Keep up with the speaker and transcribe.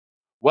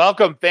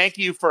Welcome. Thank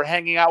you for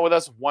hanging out with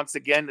us once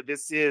again.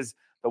 This is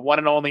the one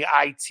and only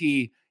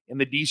IT in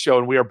the D Show,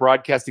 and we are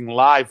broadcasting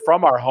live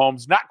from our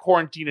homes, not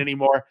quarantined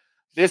anymore.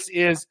 This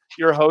is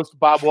your host,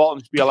 Bob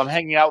Waltonspiel. I'm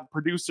hanging out with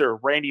producer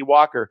Randy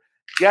Walker.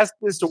 Guest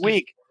this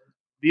week,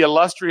 the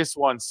illustrious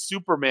one,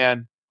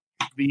 Superman,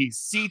 the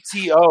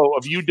CTO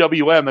of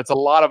UWM. That's a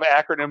lot of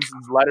acronyms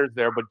and letters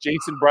there, but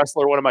Jason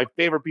Bressler, one of my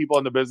favorite people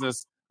in the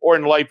business or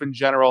in life in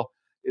general,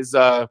 is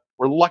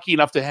we're lucky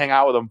enough to hang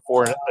out with him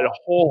for a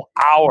whole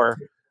hour.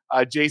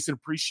 Jason,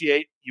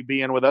 appreciate you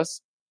being with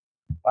us.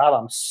 Wow,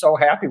 I'm so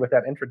happy with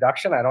that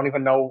introduction. I don't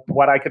even know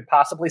what I could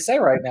possibly say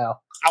right now.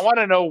 I want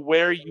to know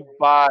where you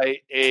buy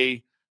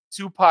a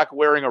Tupac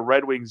wearing a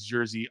Red Wings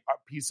jersey, a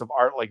piece of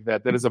art like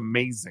that. That is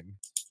amazing.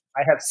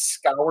 I have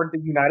scoured the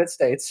United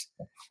States.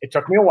 It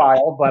took me a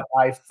while, but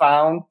I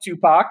found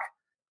Tupac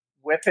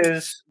with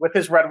his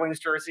Red Wings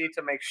jersey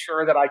to make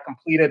sure that I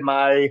completed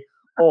my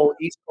whole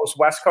East Coast,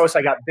 West Coast.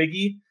 I got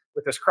Biggie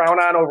with his crown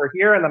on over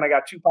here, and then I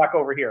got Tupac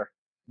over here.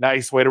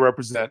 Nice way to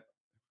represent.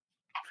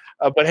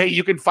 But hey,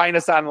 you can find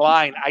us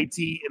online,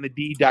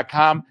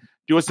 itinthed.com.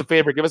 Do us a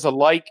favor, give us a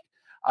like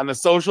on the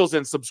socials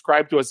and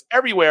subscribe to us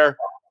everywhere.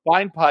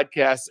 Fine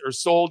podcasts are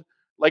sold.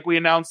 Like we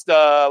announced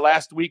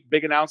last week,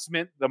 big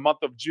announcement. The month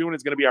of June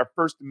is going to be our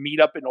first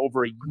meetup in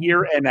over a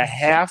year and a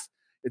half.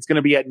 It's going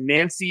to be at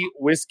Nancy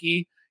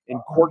Whiskey in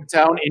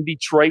Corktown in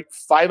Detroit,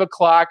 5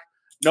 o'clock.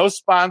 No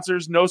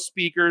sponsors, no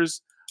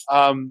speakers.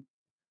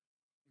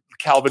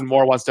 Calvin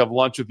Moore wants to have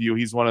lunch with you.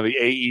 He's one of the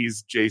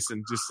AEs,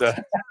 Jason.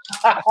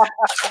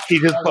 He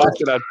just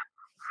posted on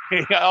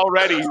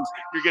already.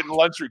 You're getting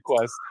lunch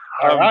requests.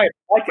 All right.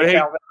 Like it,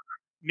 Calvin.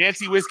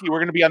 Nancy Whiskey, we're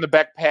going to be on the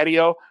back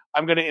patio.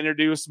 I'm going to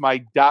introduce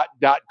my dot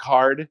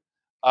card.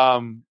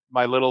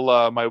 My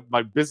little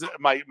my business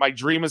my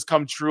dream has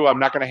come true. I'm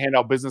not going to hand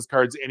out business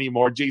cards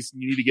anymore.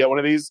 Jason, you need to get one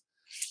of these.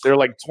 They're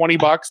like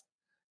 $20,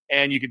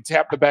 and you can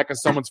tap the back of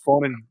someone's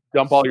phone and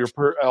dump all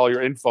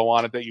your info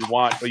on it that you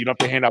want, but you don't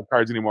have to hand out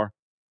cards anymore.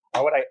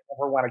 Why would I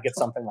ever want to get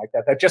something like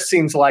that? That just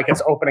seems like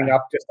it's opening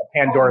up just a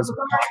Pandora's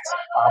box.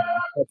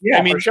 Yeah,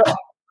 I mean, for sure.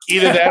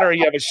 Either that or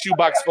you have a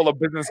shoebox full of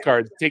business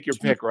cards. Take your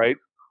pick, right?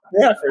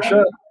 Yeah, for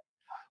sure.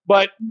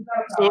 But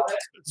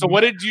so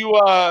what did you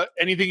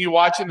anything you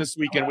watching this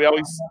weekend? We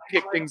always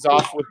kick things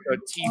off with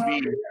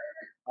TV.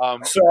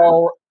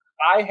 So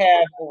I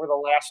have, over the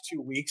last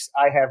 2 weeks,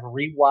 I have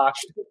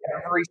rewatched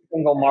every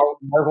single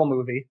Marvel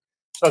movie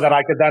so that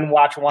I could then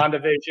watch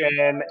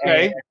WandaVision and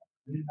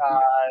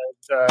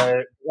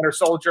the Winter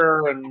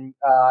Soldier, and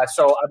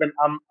so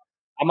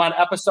I'm on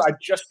episode. I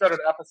just started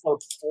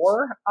episode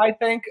 4, I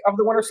think, of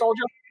the Winter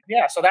Soldier.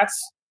 Yeah, so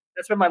that's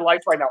been my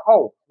life right now.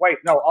 Oh, wait,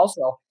 no.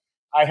 Also,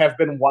 I have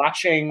been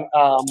watching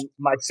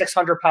my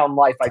 600-Pound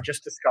Life. I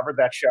just discovered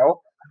that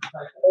show.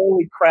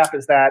 Holy crap,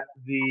 is that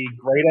the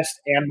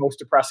greatest and most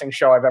depressing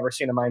show I've ever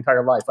seen in my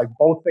entire life. Like,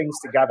 both things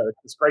together.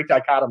 It's this great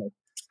dichotomy.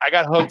 I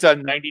got hooked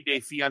on 90 Day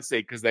Fiancé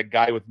because that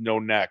guy with no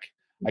neck.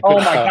 Oh,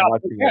 my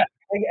God. Yeah.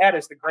 Big Ed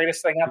is the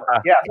greatest thing ever.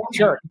 Yeah,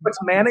 sure. He puts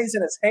mayonnaise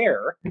in his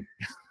hair.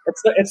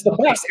 It's the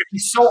best.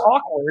 He's so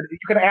awkward. You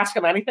can ask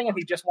him anything, and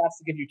he just wants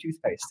to give you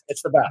toothpaste.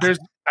 It's the best.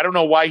 I don't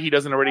know why he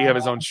doesn't already have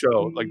his own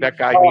show. Like, that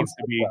guy needs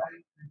to be.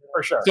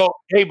 For sure. So,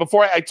 hey,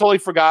 before I totally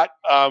forgot,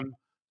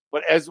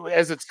 but as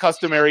it's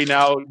customary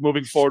now,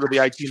 moving forward with the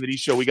IT and the D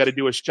Show, we got to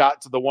do a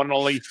shot to the one and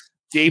only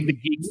Dave the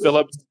Geek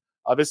Phillips.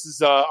 This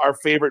is our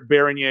favorite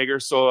Baron Jaeger.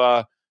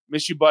 So,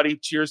 miss you, buddy.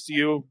 Cheers to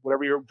you.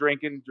 Whatever you're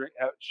drinking,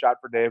 shot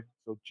for Dave.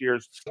 So,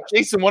 cheers,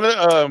 Jason. One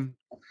of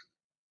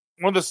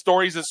the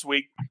stories this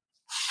week.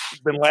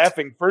 I've been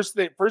laughing. First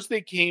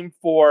they came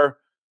for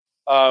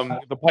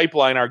the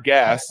pipeline, our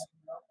gas,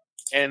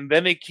 and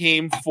then they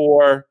came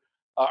for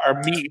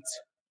our meat.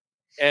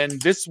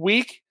 And this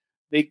week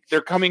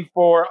they're coming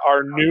for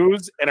our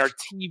news and our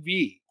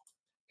TV.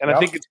 And I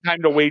think it's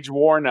time to wage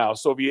war now.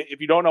 So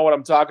if you don't know what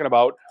I'm talking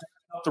about,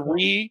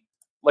 3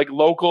 like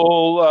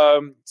local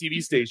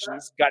TV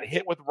stations got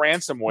hit with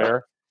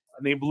ransomware,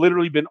 and they've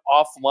literally been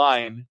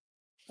offline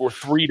for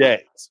 3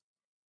 days.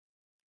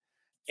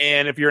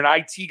 And if you're an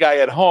IT guy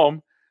at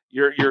home,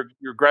 you're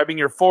grabbing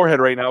your forehead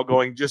right now,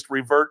 going, just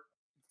revert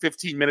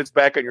 15 minutes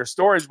back on your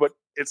storage, but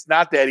it's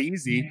not that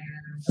easy.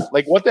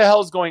 Like, what the hell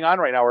is going on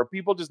right now? Are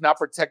people just not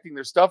protecting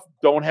their stuff?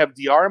 Don't have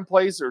DR in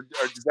place or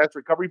disaster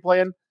recovery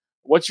plan?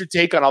 What's your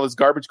take on all this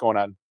garbage going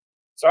on?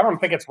 So I don't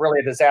think it's really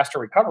a disaster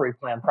recovery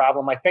plan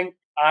problem. I think,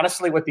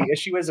 honestly, what the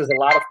issue is a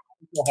lot of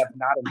people have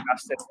not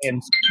invested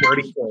in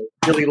security for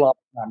a really long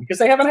time because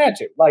they haven't had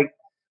to. Like,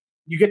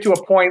 you get to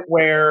a point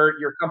where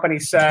your company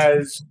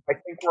says, I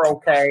think we're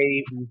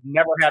okay. We've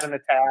never had an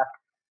attack.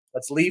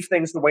 Let's leave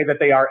things the way that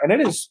they are. And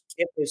it is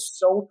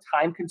so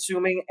time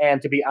consuming.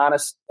 And to be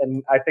honest,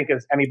 and I think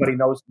as anybody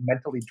knows,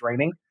 mentally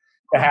draining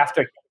to have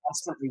to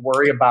constantly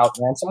worry about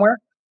ransomware.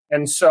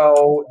 And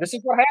so this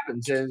is what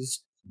happens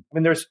is, I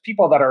mean, there's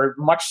people that are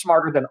much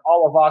smarter than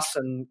all of us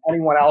and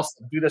anyone else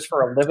that do this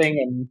for a living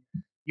and,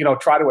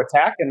 try to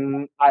attack.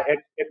 And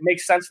it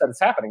makes sense that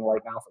it's happening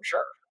right now for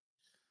sure.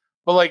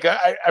 But like,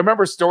 I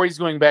remember stories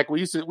going back.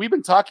 We've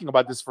been talking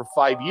about this for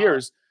 5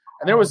 years.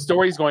 And there was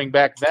stories going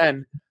back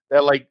then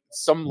that like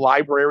some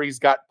libraries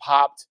got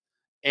popped,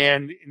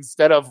 and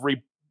instead of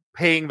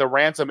paying the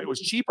ransom, it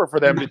was cheaper for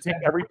them to take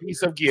every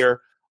piece of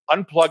gear,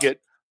 unplug it,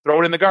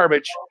 throw it in the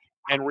garbage,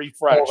 and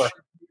refresh.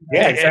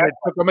 Yeah, and it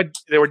took them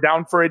they were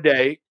down for a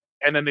day,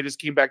 and then they just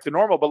came back to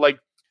normal. But like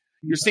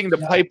you're seeing the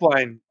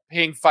pipeline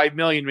paying $5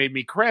 million made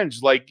me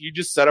cringe. Like you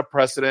just set a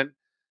precedent,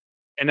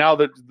 and now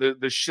the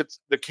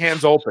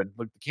can's open.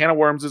 Like the can of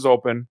worms is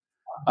open.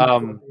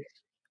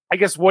 I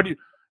guess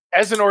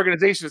as an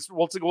organization,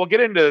 we'll get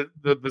into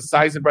the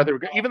size and breadth.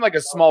 Even like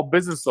a small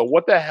business, though,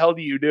 what the hell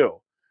do you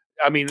do?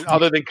 I mean,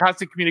 other than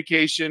constant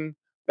communication,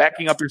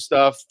 backing up your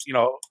stuff,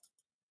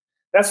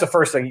 That's the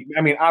first thing.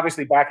 I mean,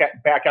 obviously, back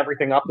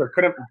everything up. There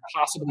couldn't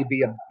possibly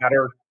be a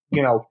better,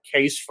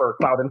 case for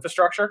cloud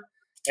infrastructure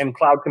and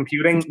cloud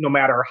computing, no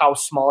matter how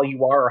small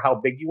you are or how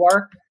big you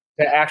are,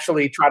 to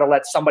actually try to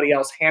let somebody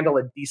else handle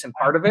a decent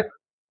part of it.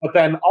 But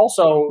then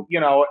also,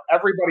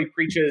 everybody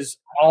preaches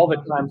all the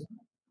time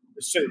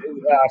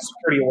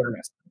security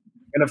awareness.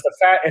 And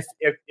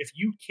if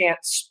you can't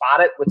spot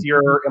it with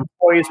your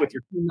employees, with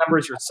your team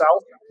members,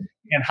 yourself,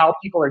 and how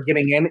people are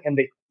getting in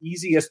the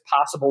easiest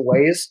possible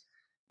ways,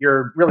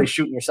 you're really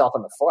shooting yourself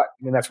in the foot.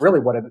 I mean, that's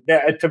really what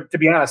to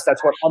be honest,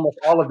 that's what almost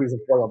all of these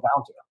boil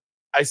down to.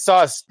 I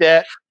saw a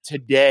stat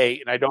today,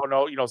 and I don't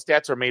know,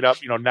 stats are made up,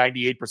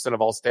 98%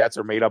 of all stats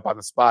are made up on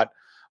the spot,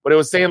 but it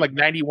was saying like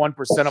 91%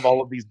 of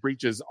all of these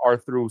breaches are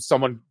through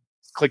someone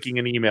clicking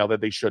an email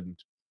that they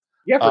shouldn't.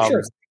 Yeah, for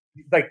sure.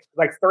 Like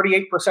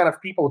 38%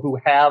 of people who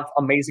have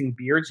amazing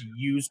beards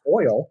use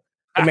oil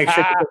to make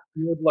sure that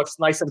the beard looks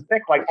nice and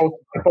thick, like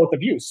both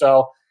of you.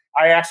 So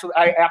I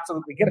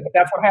absolutely get it, but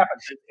that's what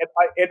happens.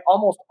 It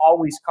almost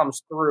always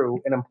comes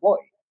through an employee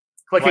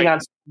clicking on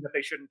something that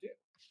they shouldn't do.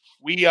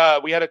 We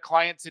had a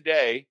client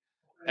today,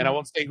 and I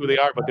won't say who they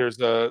are, but there's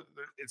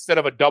instead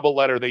of a double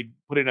letter, they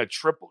put in a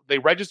triple. They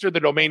registered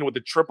the domain with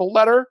a triple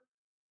letter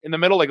in the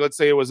middle. Like let's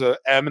say it was a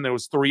M and there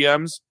was 3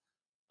 M's.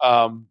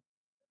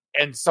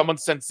 And someone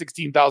sent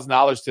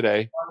 $16,000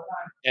 today,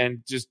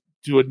 and just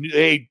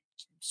hey,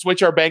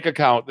 switch our bank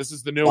account. This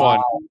is the new one,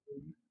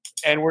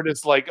 and we're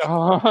just like,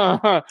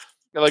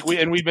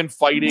 we've been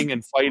fighting,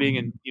 and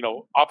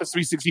Office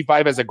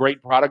 365 has a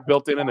great product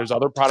built in, and there's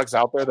other products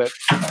out there that,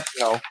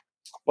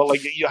 but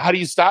like, how do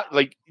you stop?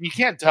 Like, you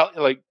can't tell.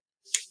 Like,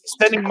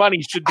 spending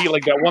money should be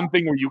like that one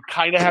thing where you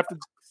kind of have to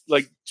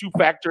like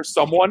 2-factor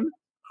someone.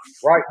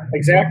 Right,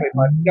 exactly,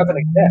 but it doesn't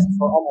exist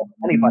for almost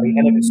anybody,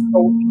 and it is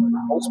so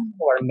most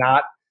people are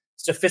not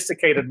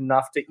sophisticated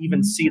enough to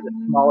even see the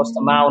smallest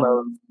amount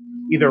of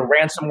either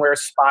ransomware,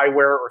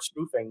 spyware, or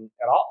spoofing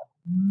at all.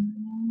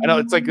 I know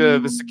it's like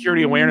the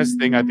security awareness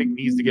thing. I think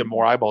needs to get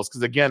more eyeballs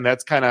because again,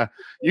 that's kind of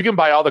you can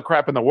buy all the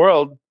crap in the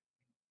world.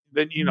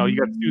 Then you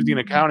got Susie in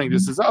accounting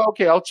just says, "Oh,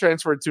 okay, I'll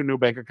transfer it to a new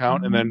bank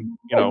account," and then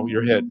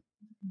you're hit.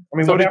 I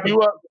mean, so did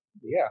you?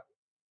 Yeah,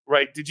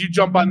 right. Did you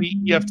jump on the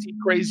EFT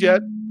craze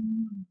yet?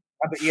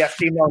 Not the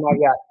EFT, no, not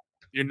yet.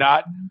 You're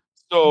not?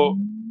 So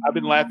I've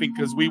been laughing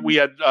because we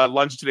had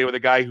lunch today with a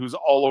guy who's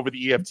all over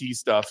the EFT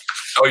stuff.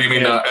 Oh, you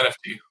mean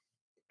NFT?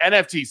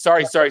 NFT.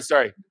 Sorry.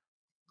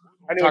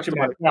 I knew what you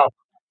meant. No.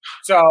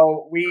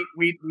 So we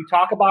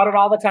talk about it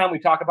all the time. We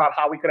talk about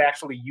how we could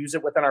actually use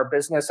it within our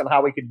business and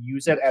how we could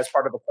use it as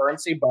part of a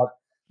currency. But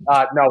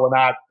no, we're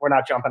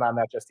not jumping on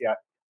that just yet.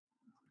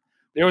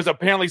 There was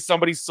apparently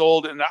somebody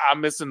sold, and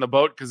I'm missing the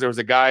boat because there was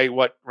a guy,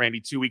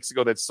 Randy, 2 weeks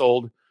ago that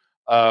sold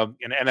an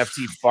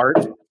NFT fart,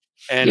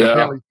 and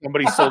apparently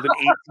somebody sold an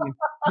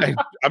 18.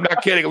 I'm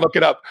not kidding. Look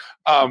it up.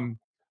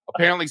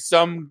 Apparently,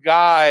 some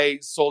guy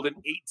sold an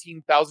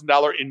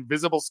 $18,000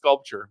 invisible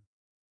sculpture,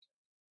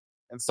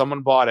 and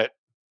someone bought it.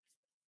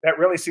 That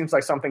really seems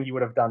like something you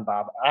would have done,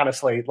 Bob.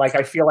 Honestly, like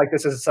I feel like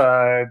this is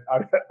a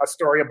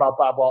story about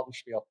Bob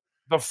Waltenspiel.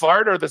 The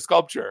fart or the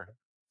sculpture?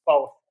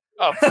 Both.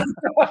 Oh.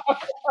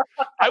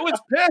 I was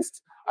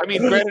pissed. I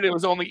mean, granted, it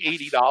was only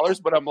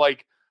 $80, but I'm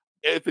like,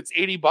 if it's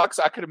 $80,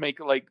 I could make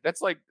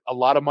that's like a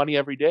lot of money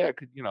every day. I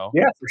could, Yeah,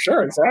 for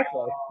sure,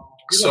 exactly.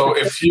 So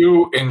if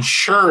you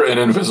insure an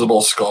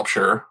invisible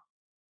sculpture,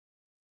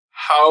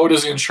 how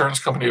does the insurance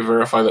company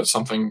verify that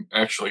something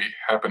actually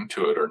happened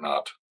to it or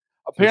not?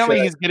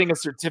 Apparently, he's getting a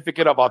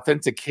certificate of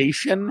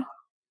authentication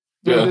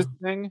through this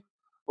thing.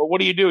 But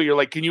what do? You're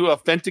like, can you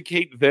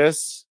authenticate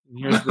this? And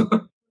here's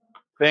the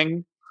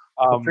thing.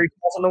 3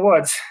 miles in the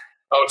woods.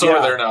 Oh, it's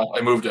over there now. I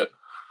moved it.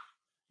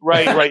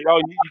 Right. Oh,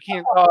 you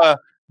can't.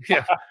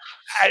 Yeah.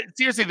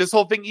 Seriously, this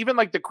whole thing, even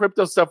like the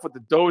crypto stuff with the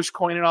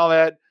Dogecoin and all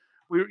that,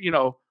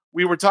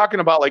 we were talking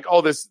about like,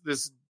 oh, this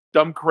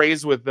dumb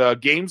craze with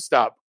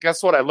GameStop.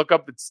 Guess what? I look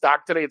up the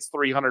stock today; it's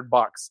 $300.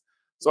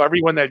 So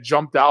everyone that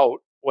jumped out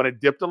when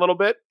it dipped a little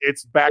bit,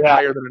 it's back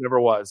higher than it ever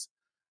was.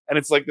 And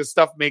it's like this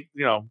stuff the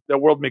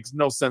world makes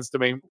no sense to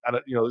me.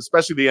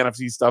 Especially the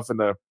NFC stuff and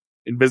the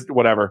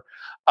whatever.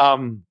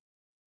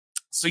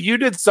 So you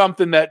did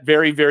something that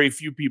very, very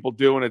few people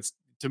do, and it's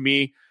to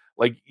me.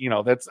 Like,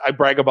 I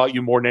brag about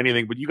you more than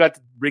anything, but you got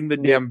to ring the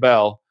damn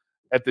bell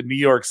at the New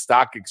York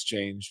Stock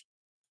Exchange.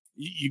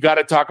 You got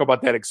to talk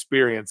about that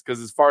experience because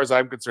as far as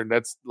I'm concerned,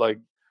 that's like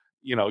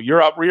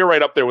you're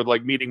right up there with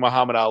like meeting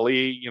Muhammad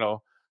Ali,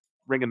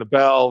 ringing the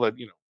bell, and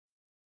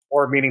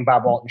or meeting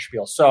Bob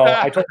Waltenspiel. So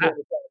I totally understand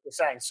what you're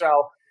saying.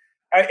 So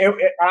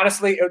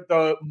honestly,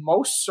 the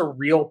most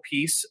surreal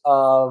piece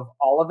of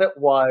all of it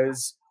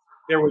was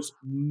there was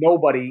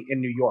nobody in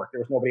New York.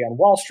 There was nobody on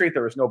Wall Street.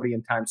 There was nobody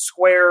in Times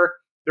Square.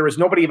 There was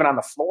nobody even on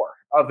the floor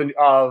of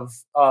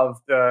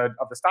the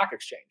stock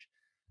exchange.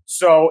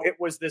 So it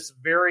was this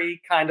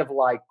very kind of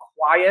like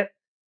quiet.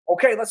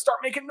 Okay, let's start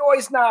making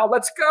noise now.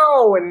 Let's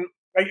go. And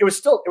it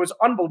was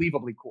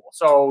unbelievably cool.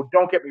 So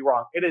don't get me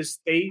wrong. It is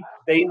they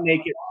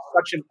make it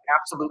such an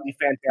absolutely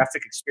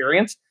fantastic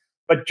experience.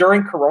 But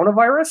during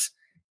coronavirus,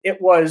 it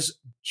was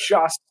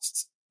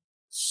just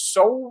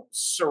so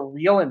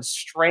surreal and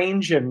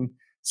strange and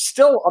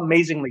still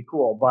amazingly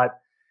cool. But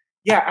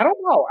yeah, I don't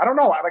know.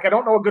 Like, I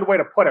don't know a good way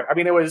to put it. I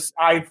mean,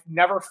 I've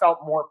never felt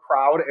more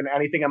proud in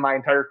anything in my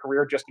entire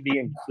career just to be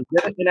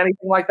included in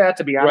anything like that,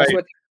 to be honest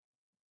with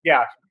you.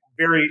 Yeah.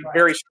 Very,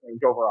 very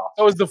strange overall.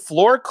 So is the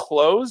floor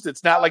closed?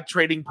 It's not like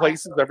Trading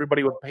Places,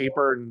 everybody with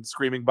paper and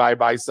screaming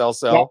buy, sell.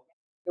 Well,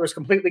 it was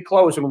completely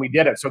closed when we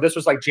did it. So this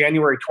was like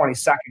January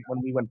 22nd when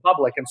we went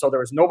public. And so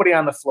there was nobody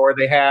on the floor.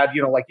 They had,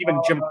 like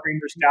even Jim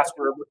Cramer's desk,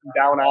 we were looking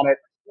down on it.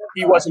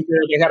 He wasn't there.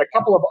 They had a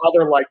couple of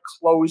other like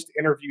closed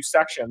interview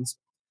sections,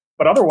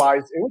 but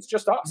otherwise it was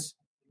just us.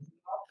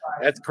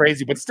 That's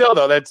crazy. But still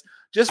though, that's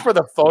just for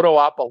the photo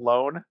op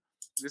alone.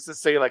 Just to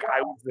say like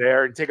I was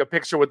there and take a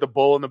picture with the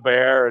bull and the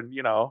bear and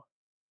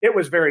It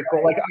was very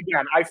cool. Like,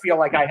 again, I feel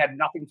like I had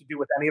nothing to do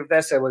with any of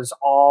this. It was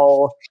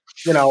all,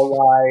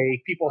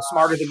 like people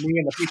smarter than me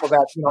and the people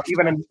that,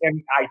 even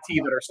in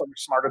IT that are so much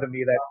smarter than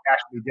me that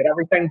actually did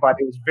everything. But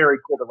it was very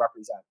cool to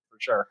represent for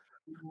sure.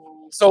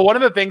 So one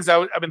of the things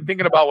I've been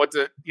thinking about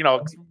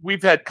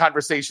we've had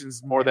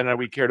conversations more than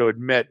we care to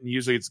admit, and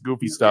usually it's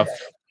goofy stuff.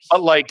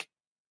 But like,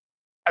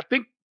 I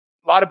think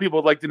a lot of people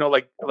would like to know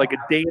like a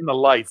day in the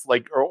life,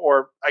 like,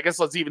 or I guess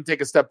let's even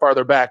take a step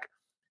farther back.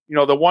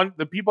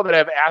 The people that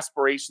have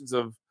aspirations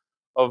of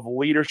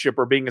leadership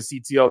or being a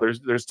CTO,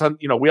 there's tons,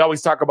 we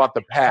always talk about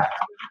the path,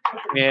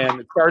 and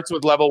it starts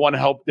with level 1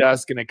 help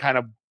desk, and it kind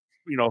of,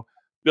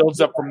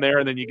 builds up from there.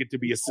 And then you get to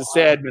be a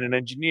sysadmin, an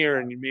engineer,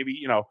 and you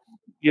maybe,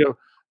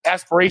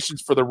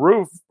 aspirations for the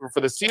roof or for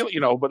the ceiling,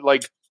 but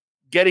like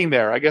getting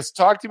there, I guess,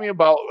 talk to me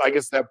about,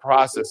 that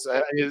process.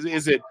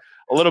 Is it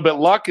a little bit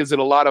luck? Is it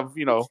a lot of,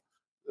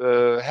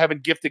 having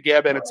gift of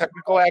gab and a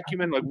technical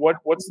acumen? Like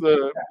what's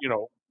the,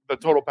 the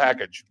total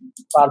package?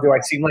 Bob, do I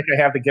seem like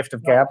I have the gift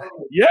of gab?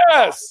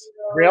 Yes.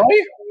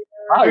 Really?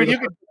 Wow, you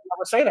could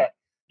never say that.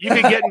 You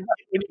could get when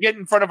you get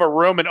in front of a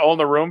room and own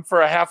the room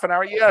for a half an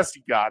hour. Yes,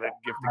 you got it.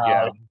 Gift of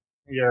gab.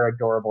 You're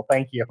adorable.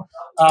 Thank you.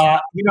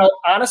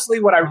 Honestly,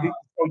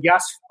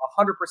 yes,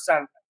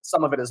 100%.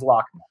 Some of it is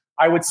luck.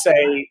 I would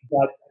say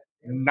that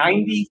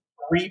 93%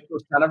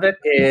 of it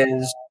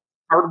is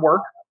hard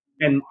work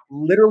and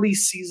literally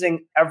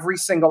seizing every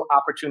single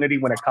opportunity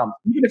when it comes,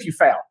 even if you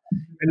fail.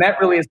 And that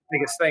really is the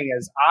biggest thing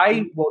is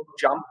I will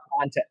jump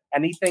onto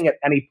anything at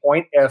any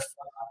point if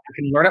I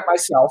can learn it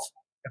myself.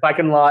 If I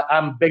can,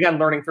 I'm big on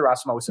learning through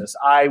osmosis.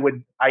 I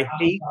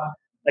hate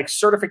like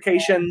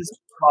certifications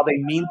while they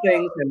mean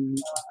things and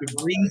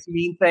degrees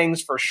mean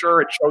things for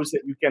sure. It shows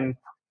that you can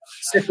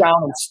sit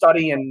down and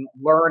study and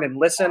learn and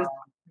listen.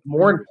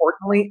 More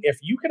importantly, if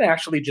you can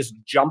actually just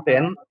jump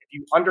in, if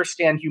you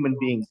understand human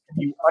beings, if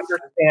you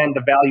understand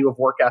the value of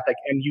work ethic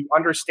and you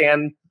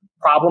understand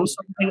problem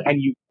solving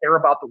and you care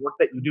about the work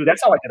that you do,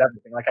 that's how I did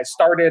everything. Like I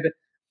started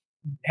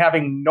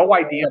having no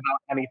idea about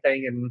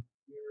anything and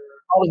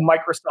calling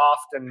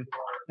Microsoft and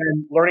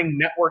learning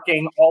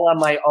networking all on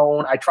my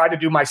own. I tried to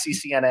do my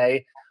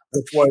CCNA,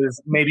 which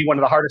was maybe one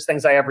of the hardest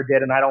things I ever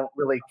did. And I don't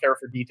really care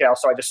for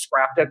details. So I just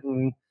scrapped it.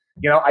 And,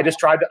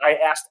 I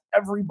asked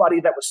everybody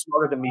that was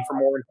smarter than me for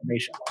more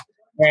information.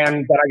 And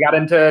then I got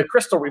into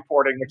crystal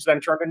reporting, which then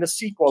turned into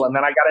SQL. And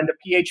then I got into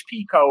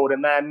PHP code.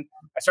 And then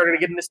I started to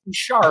get into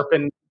C#.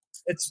 And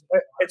it's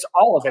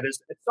all of it.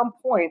 Is at some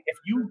point, if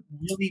you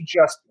really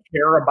just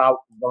care about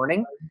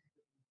learning,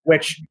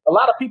 which a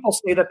lot of people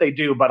say that they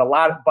do, but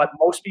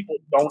most people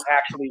don't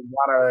actually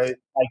want to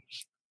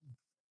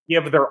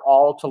give their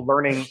all to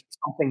learning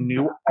something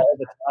new all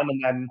the time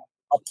and then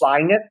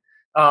applying it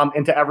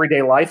into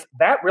everyday life.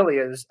 That really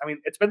is,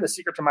 it's been the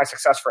secret to my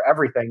success for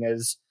everything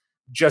is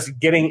just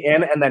getting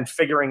in and then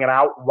figuring it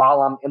out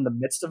while I'm in the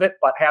midst of it,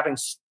 but having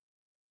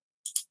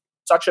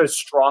such a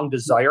strong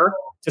desire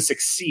to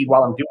succeed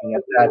while I'm doing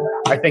it that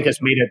I think has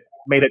made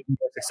it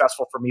more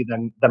successful for me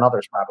than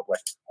others probably.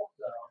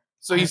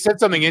 So you said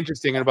something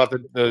interesting about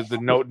the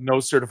no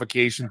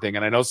certification thing,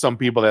 and I know some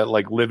people that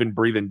like live and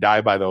breathe and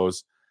die by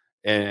those,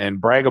 and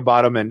brag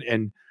about them.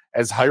 And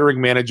as hiring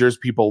managers,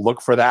 people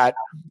look for that.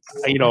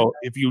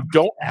 If you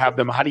don't have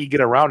them, how do you get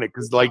around it?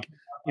 Because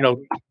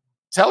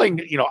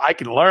telling I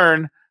can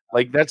learn,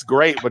 like that's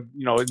great, but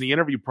in the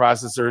interview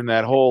process or in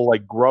that whole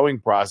like growing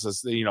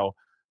process,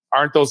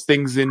 aren't those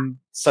things in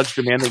such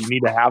demand that you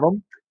need to have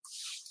them?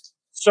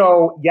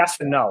 So yes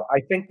and no. I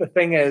think the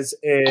thing is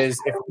if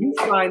you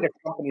find a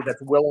company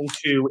that's willing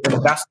to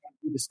invest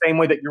in you the same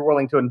way that you're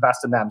willing to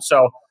invest in them.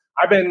 So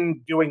I've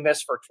been doing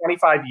this for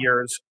 25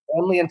 years,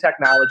 only in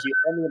technology,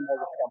 only in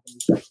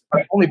mortgage companies.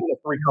 I've only been at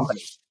 3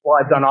 companies. Well,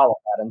 I've done all of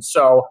that. And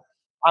so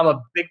I'm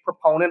a big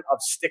proponent of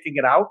sticking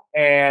it out.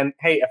 And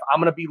hey, if I'm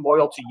going to be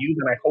loyal to you,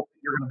 then I hope that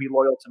you're going to be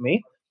loyal to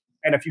me.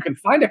 And if you can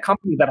find a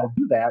company that'll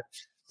do that,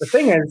 the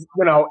thing is,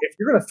 if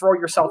you're going to throw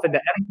yourself into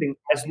anything,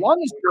 as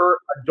long as you're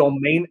a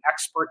domain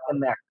expert in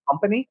that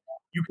company,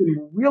 you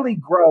can really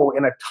grow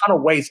in a ton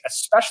of ways,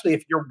 especially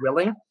if you're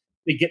willing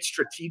to get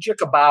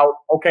strategic about,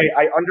 okay,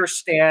 I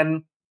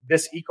understand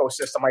this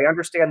ecosystem, I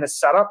understand this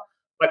setup,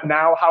 but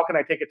now how can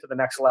I take it to the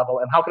next level?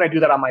 And how can I do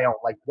that on my own?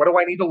 Like, what do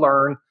I need to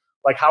learn?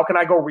 Like, how can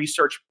I go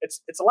research?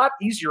 It's a lot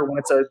easier when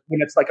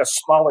it's like a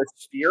smaller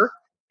sphere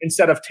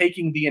instead of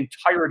taking the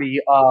entirety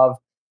of,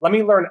 let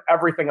me learn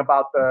everything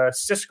about the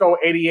Cisco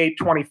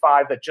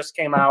 8825 that just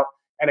came out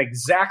and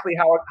exactly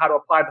how to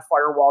apply the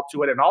firewall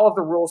to it and all of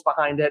the rules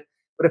behind it.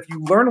 But if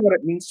you learn what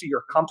it means to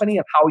your company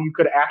and how you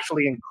could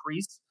actually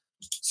increase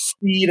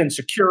speed and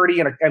security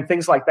and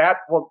things like that,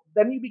 well,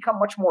 then you become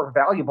much more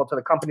valuable to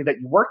the company that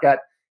you work at.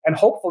 And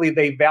hopefully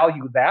they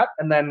value that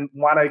and then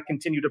want to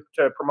continue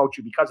to promote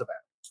you because of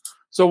that.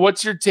 So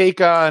what's your take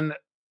on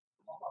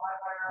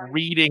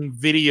reading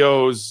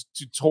videos,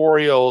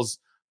 tutorials,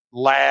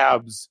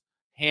 labs,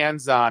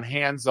 hands-on,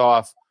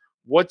 hands-off?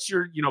 What's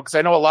your, because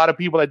I know a lot of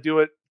people that do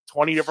it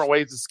 20 different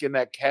ways to skin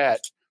that cat.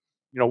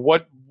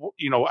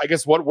 I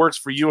guess what works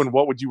for you and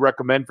what would you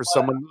recommend for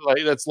someone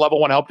that's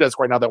level 1 help desk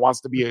right now that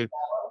wants to be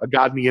a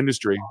god in the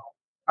industry?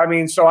 I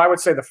mean, so I would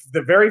say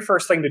the very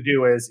first thing to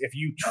do is if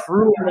you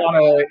truly want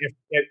to,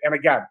 and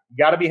again, you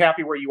got to be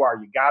happy where you are.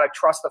 You got to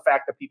trust the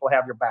fact that people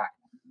have your back.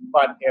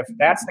 But if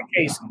that's the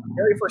case, the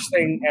very first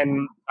thing,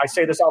 and I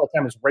say this all the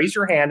time, is raise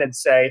your hand and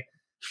say,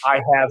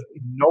 I have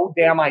no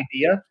damn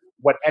idea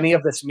what any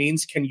of this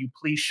means. Can you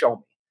please show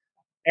me?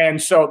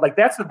 And so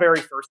that's the very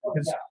first thing.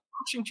 Because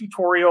watching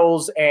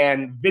tutorials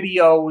and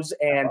videos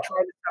and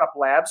trying to set up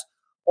labs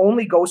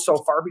only goes so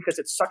far because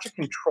it's such a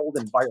controlled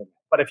environment.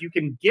 But if you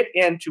can get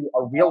into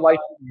a real life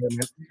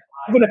environment,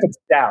 even if it's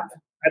down,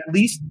 at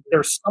least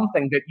there's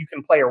something that you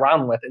can play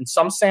around with in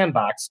some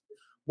sandbox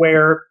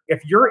where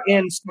if you're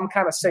in some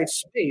kind of safe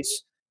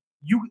space,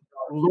 you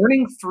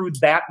learning through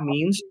that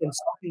means in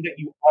something that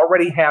you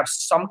already have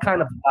some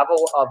kind of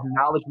level of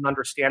knowledge and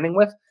understanding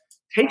with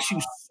takes you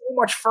so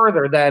much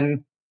further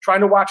than trying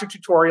to watch a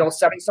tutorial,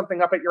 setting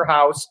something up at your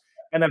house,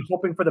 and then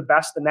hoping for the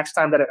best the next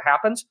time that it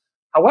happens.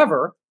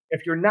 However,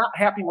 if you're not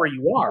happy where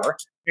you are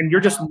and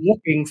you're just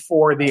looking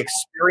for the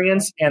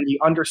experience and the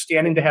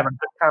understanding to have a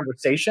good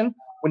conversation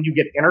when you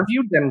get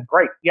interviewed, then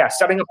great. Yeah,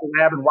 setting up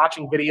a lab and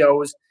watching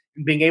videos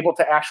and being able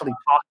to actually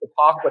talk the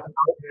talk without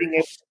being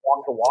able to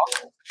walk the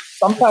walk.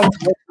 Sometimes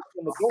you're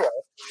in the door,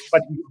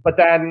 but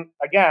then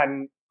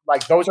again,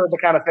 those are the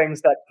kind of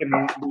things that can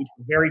lead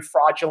to very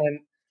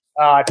fraudulent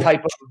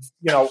type of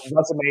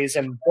resumes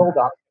and build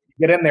up.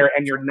 You get in there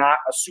and you're not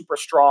a super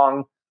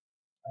strong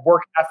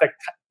work ethic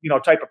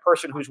type of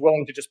person who's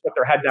willing to just put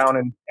their head down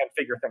and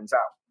figure things out.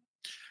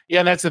 Yeah,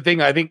 and that's the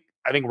thing. I think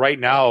right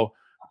now,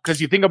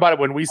 because you think about it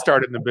when we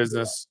started in the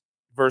business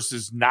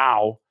versus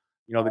now,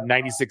 the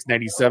 96,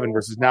 97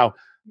 versus now,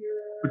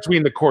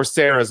 between the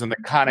Coursera's and the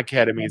Khan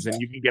Academies,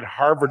 and you can get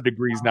Harvard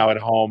degrees now at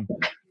home.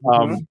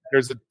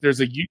 There's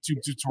a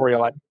YouTube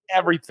tutorial on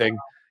everything.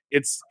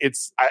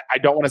 I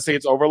don't want to say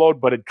it's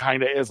overload, but it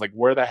kind of is. Like,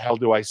 where the hell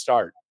do I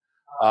start?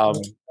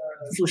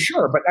 For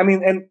sure. But I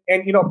mean, and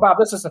Bob,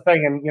 this is the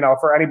thing. And,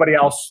 for anybody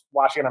else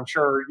watching, I'm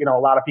sure, a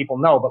lot of people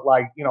know, but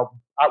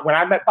when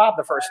I met Bob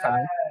the first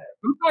time,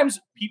 sometimes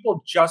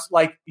people just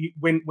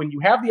when you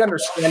have the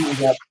understanding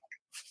that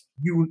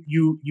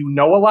you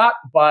know a lot,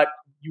 but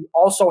you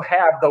also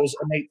have those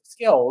innate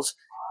skills.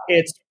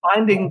 It's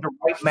finding the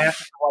right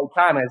match at the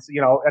right time.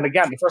 And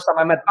again, the first time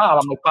I met Bob,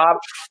 I'm like, Bob,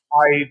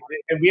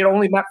 and we had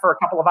only met for a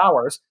couple of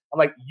hours. I'm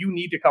like, you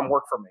need to come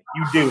work for me.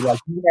 You do.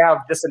 You have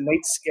this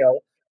innate skill.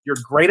 You're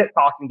great at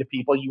talking to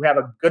people. You have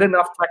a good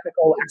enough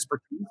technical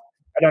expertise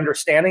and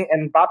understanding.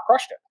 And Bob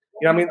crushed it.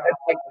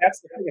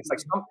 That's the thing.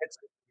 It's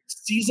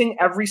seizing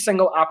every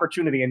single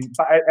opportunity.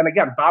 And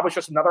again, Bob was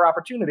just another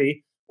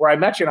opportunity where I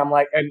met you, and I'm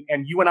like,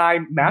 and you and I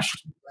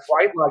meshed,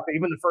 right?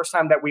 Even the first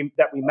time that we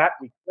met,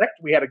 we clicked.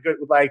 We had a good,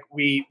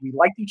 we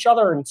liked each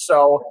other, and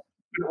so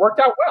it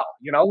worked out well.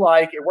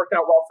 It worked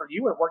out well for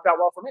you, and it worked out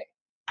well for me.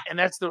 And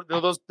that's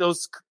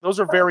those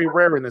are very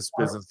rare in this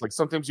business.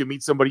 Sometimes you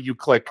meet somebody, you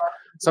click.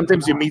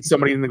 Sometimes you meet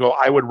somebody and they go,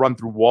 I would run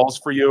through walls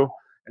for you.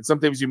 And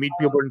sometimes you meet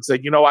people and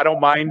say, I don't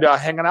mind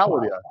hanging out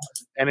with you.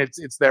 And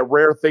it's that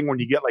rare thing when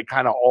you get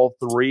kind of all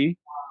three,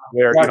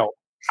 where right.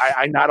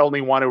 I not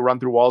only want to run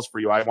through walls for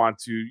you, I want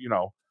to,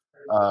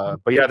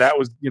 but yeah, that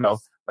was,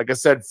 like I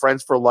said,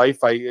 friends for life.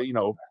 I,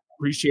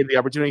 appreciate the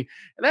opportunity.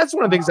 And that's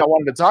one of the things I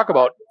wanted to talk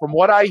about. From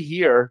what I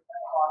hear,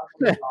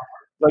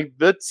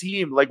 the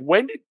team,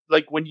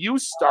 when you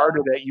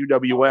started at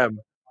UWM,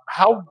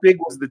 how big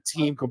was the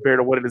team compared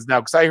to what it is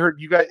now? Because I heard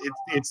you guys,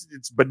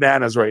 it's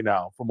bananas right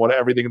now from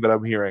everything that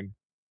I'm hearing.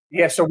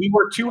 Yeah, so we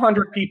were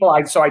 200 people.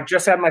 I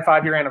just had my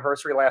 5-year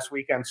anniversary last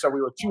weekend. So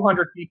we were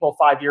 200 people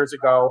 5 years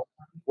ago.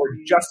 We're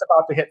just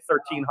about to hit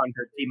 1,300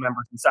 team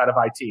members inside of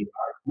IT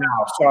now.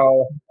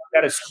 So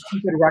that is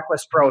stupid,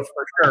 reckless growth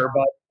for sure.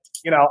 But,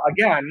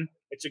 again,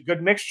 it's a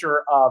good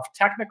mixture of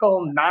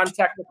technical,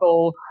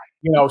 non-technical,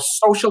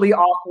 socially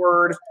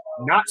awkward,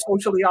 not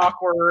socially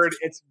awkward.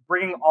 It's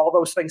bringing all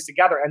those things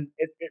together. And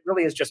it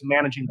really is just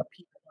managing the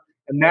people.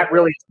 And that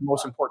really is the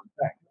most important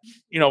thing.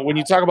 When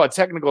you talk about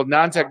technical,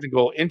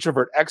 non-technical,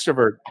 introvert,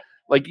 extrovert,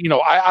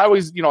 I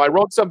always, I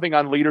wrote something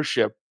on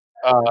leadership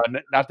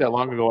not that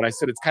long ago, and I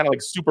said it's kind of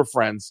like Super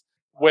Friends,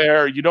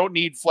 where you don't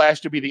need Flash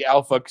to be the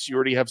alpha because you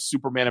already have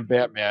Superman and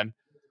Batman.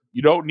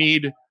 You don't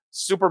need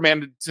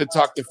Superman to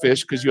talk to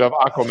fish because you have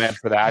Aquaman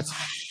for that.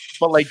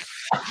 But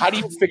how do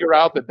you figure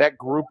out that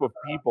group of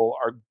people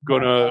are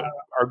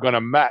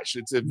gonna mesh?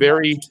 It's a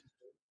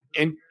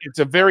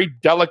very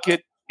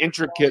delicate,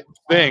 intricate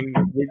thing.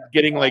 With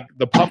getting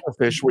the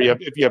pufferfish, where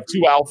if you have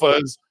two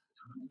alphas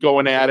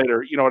going at it,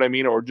 or you know what I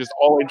mean, or just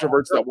all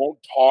introverts that won't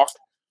talk.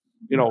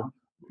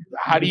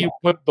 How do you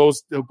put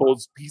those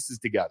pieces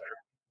together?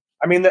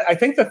 I mean, I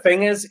think the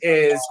thing is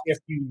if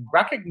you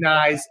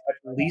recognize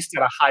at least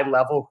at a high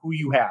level who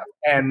you have,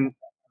 and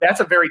that's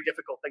a very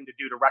difficult thing to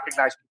do, to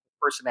recognize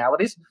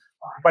personalities.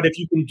 But if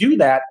you can do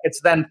that,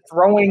 it's then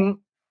throwing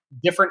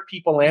different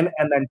people in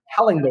and then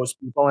telling those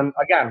people. And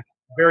again,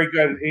 very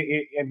good.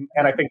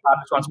 And I think Bob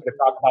just wants me to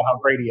talk about how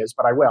great he is,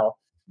 but I will.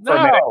 No,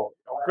 how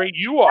great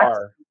you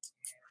are.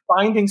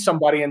 Finding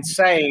somebody and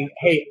saying,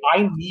 "Hey,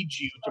 I need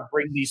you to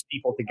bring these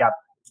people together.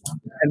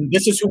 And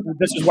this is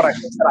what I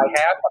think that I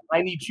have, but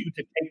I need you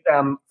to take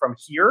them from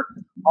here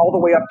all the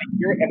way up to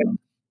here."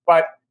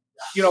 But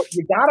you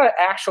gotta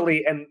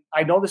actually, and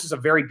I know this is a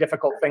very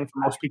difficult thing for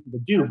most people to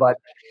do, but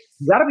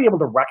you gotta be able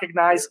to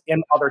recognize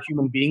in other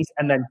human beings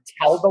and then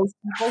tell those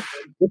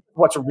people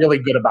what's really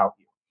good about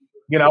you.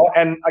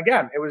 And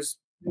again, it was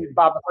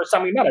Bob, the first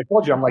time we met, I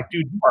told you, I'm like,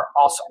 dude, you are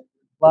awesome.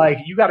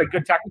 You got a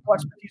good technical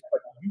expertise,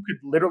 but you could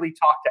literally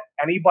talk to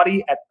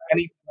anybody at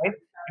any point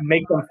and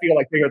make them feel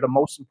like they are the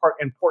most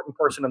important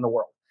person in the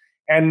world.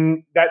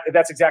 And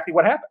that's exactly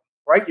what happened,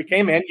 right? You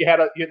came in, you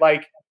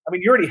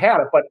already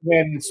had it, but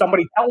when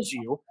somebody tells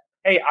you,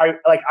 "Hey,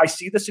 I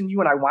see this in you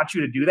and I want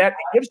you to do that,"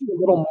 it gives you a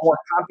little more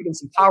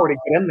confidence and power to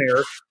get in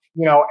there,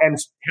 and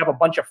have a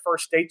bunch of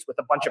first dates with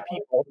a bunch of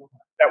people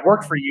that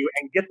work for you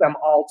and get them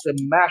all to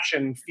mesh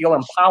and feel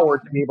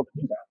empowered to be able to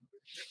do that.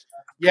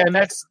 Yeah, and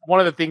that's one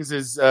of the things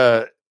is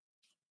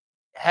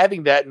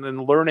having that and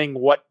then learning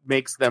what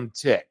makes them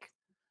tick.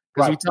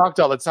 Because we talked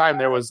all the time.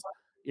 There was,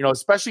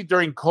 especially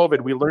during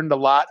COVID, we learned a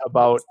lot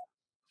about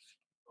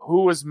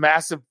who was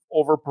massive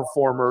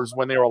overperformers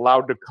when they were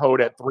allowed to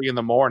code at 3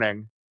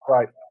 a.m.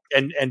 Right.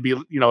 And be,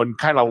 and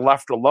kind of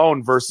left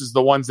alone versus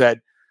the ones that,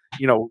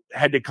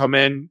 had to come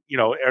in,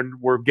 and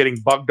were getting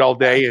bugged all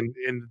day and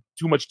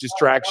too much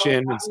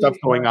distraction and stuff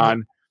going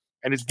on.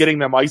 And it's getting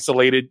them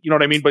isolated. You know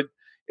what I mean? But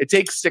it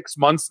takes 6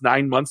 months,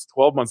 9 months,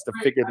 12 months to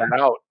figure that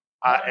out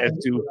as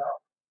to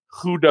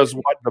who does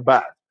what the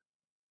best.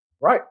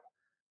 Right.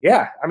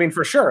 Yeah. I mean,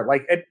 for sure.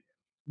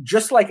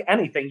 Just like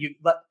anything,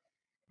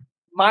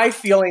 my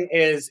feeling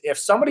is if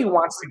somebody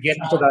wants to get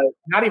to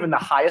not even the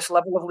highest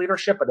level of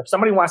leadership, but if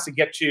somebody wants to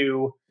get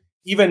to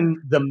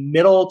even the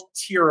middle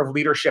tier of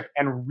leadership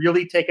and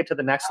really take it to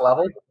the next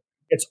level,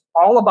 it's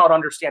all about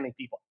understanding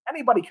people.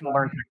 Anybody can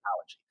learn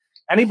technology.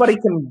 Anybody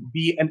can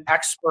be an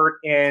expert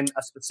in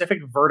a specific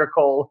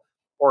vertical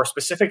or a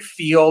specific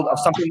field of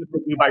something that they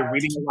do by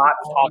reading a lot,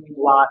 talking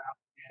a lot,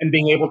 and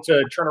being able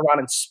to turn around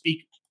and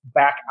speak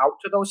back out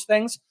to those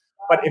things.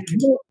 But if you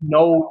don't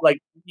know,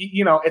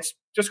 it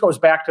just goes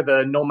back to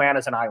the no man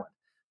is an island,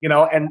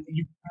 and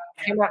you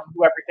cannot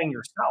do everything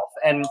yourself.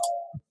 And at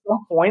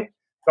some point,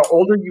 the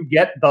older you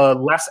get, the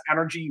less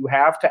energy you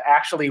have to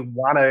actually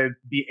want to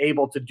be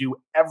able to do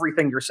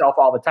everything yourself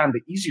all the time.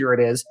 The easier it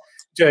is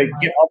to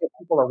get other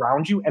people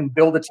around you and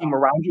build a team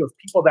around you of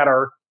people that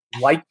are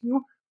like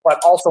you,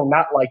 but also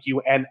not like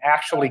you, and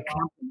actually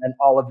complement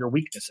all of your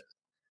weaknesses.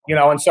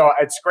 And so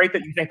it's great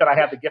that you think that I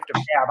have the gift of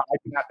gab. I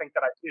do not think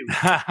that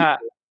I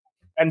do.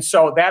 And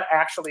so that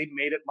actually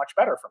made it much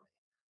better for me.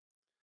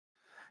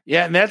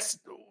 Yeah, and that's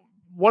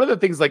one of the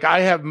things.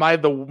 I have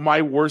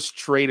my worst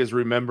trait is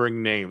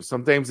remembering names.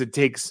 Sometimes it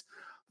takes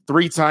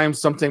 3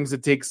 times. Sometimes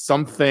it takes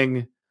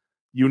something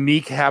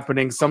unique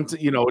happening.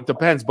 It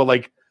depends.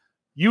 But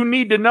you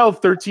need to know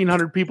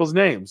 1,300 people's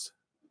names.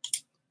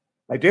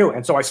 I do,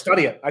 and so I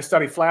study it. I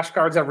study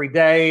flashcards every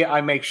day.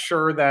 I make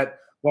sure that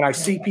when I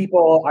see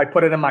people, I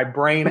put it in my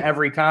brain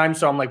every time.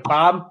 So I'm like,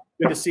 "Bob,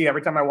 good to see you,"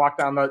 every time I walk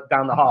down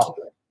the hall.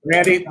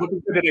 "Randy,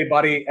 looking good today,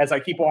 buddy," as I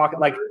keep walking,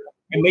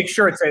 and make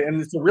sure it's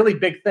a really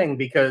big thing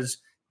because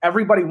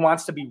everybody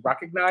wants to be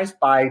recognized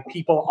by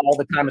people all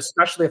the time,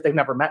 especially if they've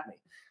never met me.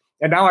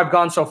 And now I've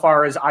gone so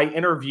far as I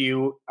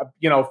interview,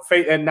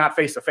 and not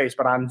face to face,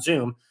 but on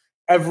Zoom,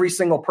 every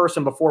single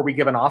person before we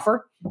give an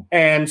offer.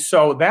 And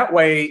so that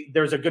way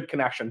there's a good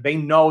connection. They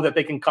know that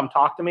they can come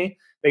talk to me.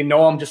 They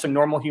know I'm just a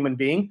normal human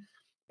being.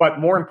 But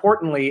more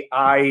importantly,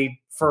 I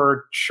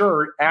for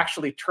sure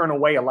actually turn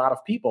away a lot of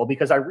people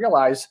because I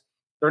realize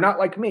they're not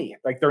like me.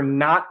 Like they're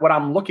not what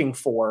I'm looking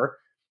for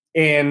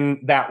in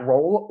that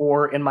role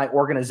or in my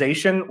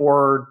organization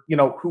or,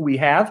 who we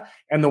have.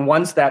 And the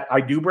ones that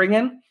I do bring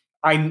in,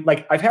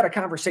 I've had a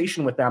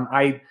conversation with them.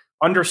 I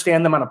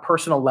understand them on a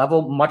personal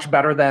level much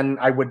better than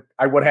I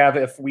would have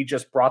if we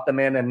just brought them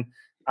in and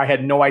I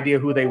had no idea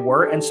who they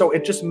were. And so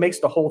it just makes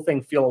the whole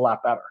thing feel a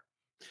lot better.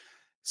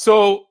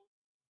 So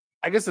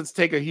I guess let's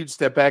take a huge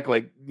step back.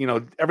 Like,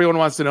 everyone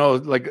wants to know,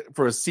 like,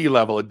 for a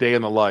C-level, a day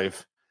in the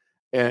life.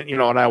 And,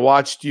 and I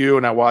watched you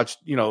and I watched,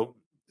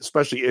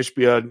 especially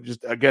Ishbia,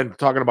 just again,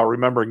 talking about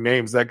remembering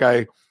names. That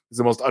guy is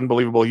the most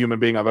unbelievable human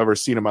being I've ever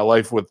seen in my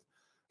life with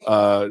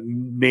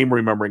name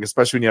remembering,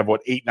 especially when you have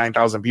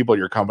 9,000 people at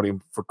your company,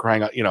 for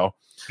crying out,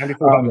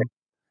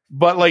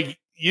 but like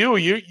you,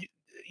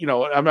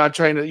 I'm not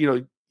trying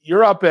to,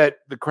 you're up at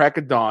the crack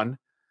of dawn.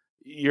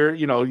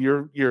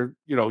 You're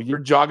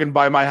jogging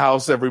by my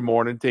house every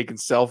morning, taking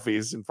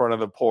selfies in front of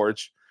the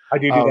porch. I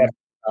do that.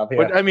 Yeah.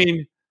 But I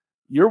mean,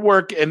 you're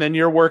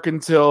working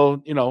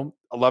till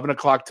 11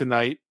 o'clock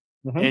tonight,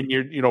 and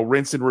you're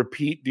rinse and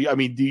repeat.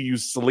 Do you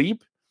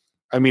sleep?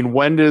 I mean,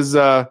 when does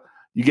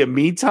you get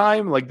me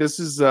time? Like this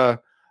is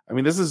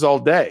this is all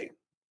day.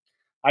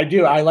 I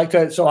do. I like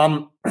to. So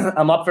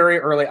I'm up very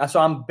early. So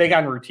I'm big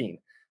on routine.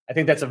 I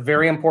think that's a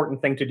very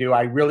important thing to do.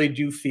 I really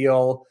do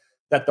feel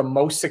that the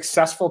most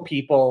successful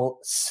people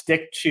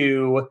stick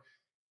to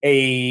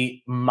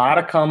a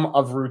modicum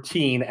of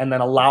routine and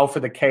then allow for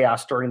the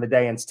chaos during the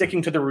day. And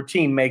sticking to the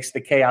routine makes the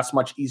chaos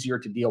much easier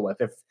to deal with.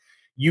 If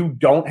you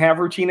don't have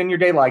routine in your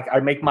day, like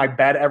I make my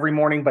bed every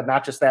morning, but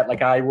not just that,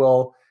 like I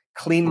will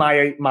clean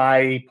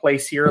my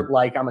place here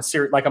like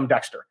I'm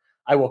Dexter.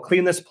 I will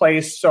clean this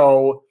place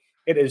so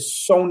it is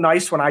so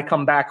nice when I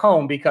come back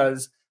home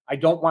because I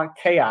don't want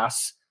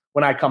chaos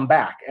when I come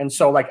back. And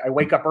so like I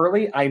wake up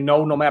early, I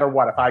know no matter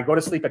what, if I go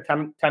to sleep at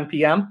 10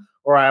 p.m.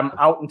 or I'm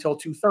out until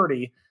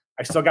 2:30,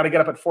 I still got to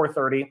get up at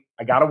 4:30.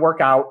 I got to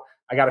work out.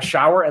 I got to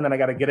shower, and then I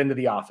got to get into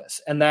the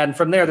office. And then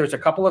from there's a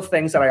couple of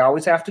things that I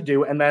always have to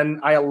do. And then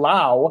I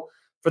allow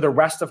for the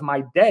rest of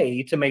my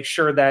day to make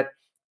sure that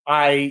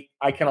I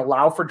can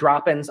allow for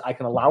drop-ins. I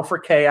can allow for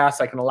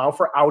chaos. I can allow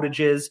for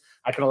outages.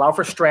 I can allow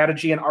for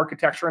strategy and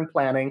architecture and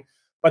planning.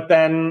 But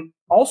then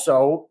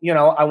also,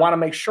 I want to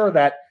make sure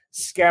that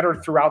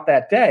scattered throughout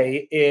that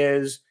day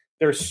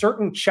there's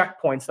certain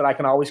checkpoints that I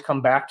can always come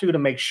back to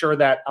make sure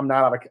that I'm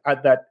not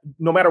that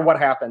no matter what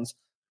happens,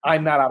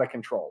 I'm not out of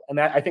control. And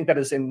that I think that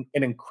is an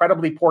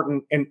incredibly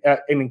important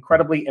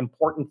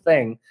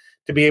thing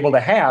to be able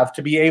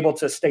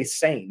to stay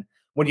sane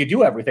when you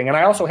do everything. And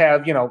I also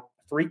have,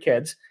 3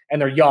 kids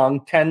and they're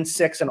young, 10,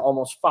 6, and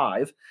almost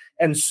 5.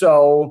 And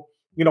so,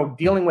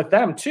 dealing with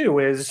them too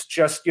is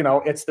just,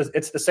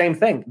 it's the same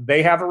thing.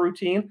 They have a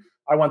routine.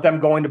 I want them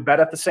going to bed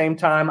at the same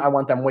time. I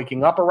want them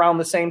waking up around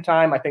the same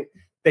time. I think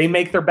they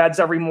make their beds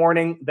every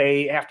morning.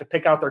 They have to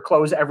pick out their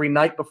clothes every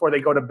night before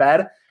they go to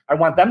bed. I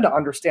want them to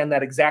understand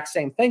that exact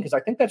same thing because I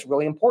think that's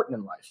really important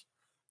in life.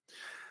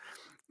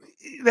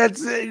 I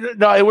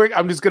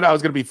was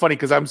going to be funny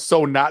because I'm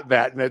so not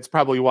that. And that's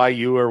probably why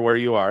you are where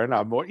you are. And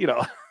I'm more,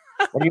 I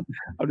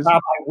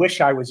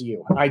wish I was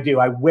you. I do.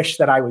 I wish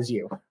that I was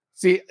you.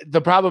 See, the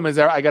problem is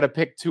I got to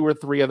pick 2 or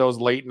 3 of those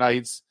late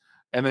nights.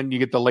 And then you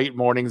get the late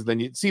mornings.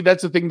 Then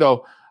that's the thing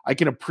though. I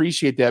can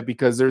appreciate that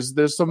because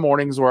there's some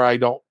mornings where I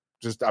don't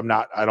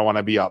want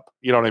to be up.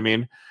 You know what I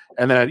mean?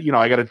 And then,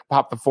 I got to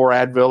pop the 4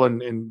 Advil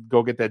and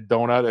go get that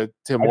donut at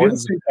Tim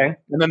Hortons. And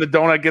then the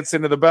donut gets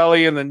into the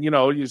belly and then,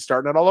 you're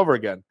starting it all over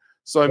again.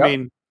 So, I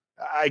mean,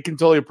 I can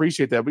totally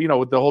appreciate that. But,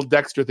 with the whole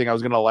Dexter thing, I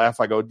was going to laugh.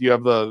 I go, do you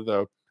have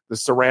the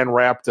saran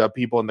wrapped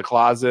people in the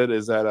closet?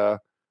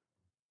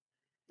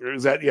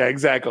 Yeah,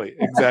 exactly.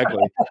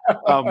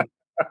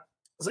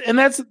 And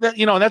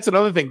that's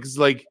another thing. Cause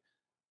like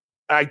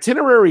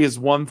itinerary is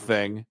one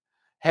thing,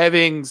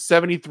 having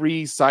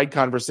 73 side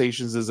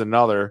conversations is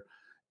another.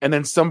 And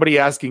then somebody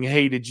asking,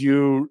 hey, did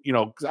you,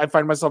 cause I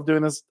find myself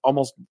doing this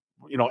almost,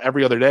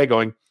 every other day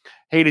going,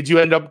 hey, did you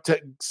end up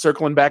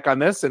circling back on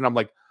this? And I'm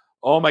like,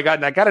 oh my God.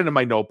 And I got it in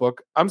my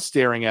notebook. I'm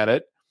staring at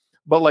it.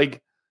 But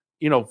like,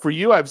 for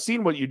you, I've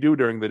seen what you do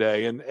during the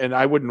day and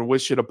I wouldn't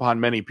wish it upon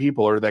many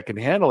people or that can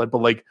handle it.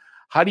 But like,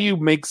 how do you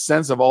make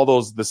sense of all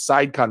the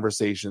side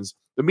conversations?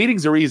 The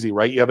meetings are easy,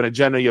 right? You have an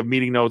agenda, you have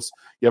meeting notes,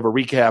 you have a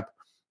recap,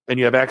 and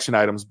you have action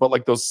items. But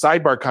like those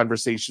sidebar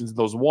conversations,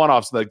 those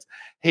one-offs, like,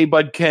 hey,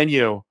 bud, can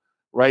you,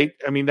 right?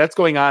 I mean, that's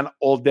going on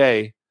all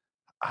day.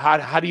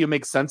 How do you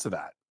make sense of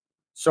that?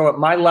 So at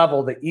my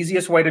level, the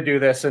easiest way to do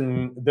this,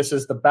 and this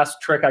is the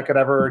best trick I could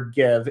ever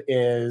give,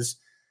 is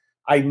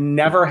I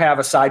never have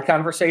a side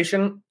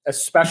conversation,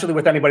 especially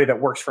with anybody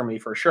that works for me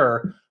for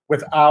sure,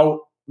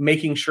 without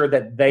making sure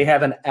that they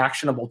have an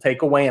actionable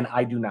takeaway and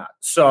I do not.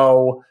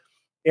 So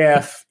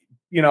if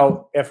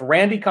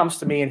Randy comes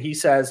to me and he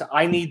says,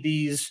 I need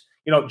these,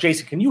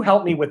 Jason, can you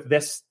help me with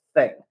this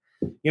thing?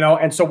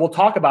 And so we'll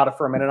talk about it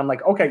for a minute. I'm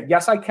like, okay,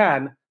 yes, I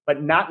can,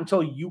 but not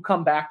until you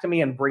come back to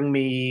me and bring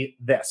me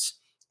this.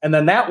 And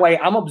then that way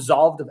I'm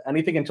absolved of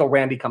anything until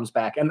Randy comes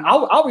back. And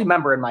I'll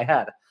remember in my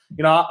head,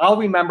 I'll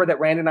remember that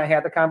Randy and I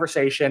had the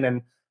conversation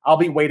and I'll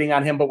be waiting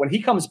on him. But when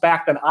he comes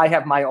back, then I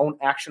have my own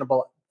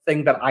actionable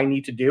thing that I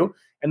need to do.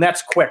 And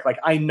that's quick. Like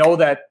I know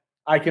that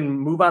I can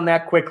move on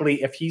that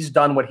quickly if he's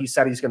done what he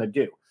said he's going to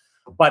do.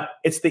 But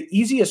it's the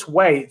easiest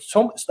way.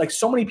 So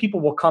many people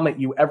will come at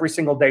you every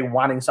single day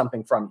wanting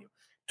something from you.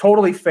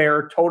 Totally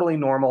fair, totally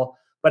normal.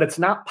 But it's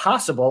not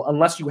possible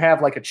unless you have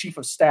like a chief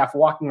of staff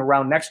walking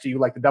around next to you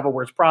like the Devil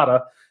Wears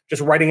Prada,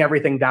 just writing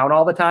everything down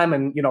all the time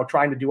and,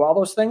 trying to do all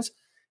those things.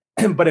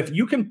 But if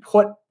you can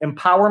put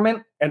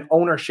empowerment and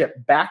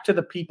ownership back to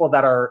the people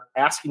that are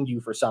asking you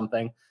for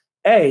something,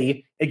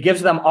 it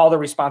gives them all the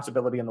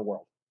responsibility in the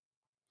world.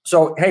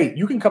 So, hey,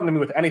 you can come to me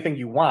with anything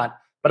you want,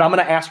 but I'm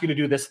going to ask you to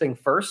do this thing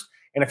first.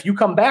 And if you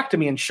come back to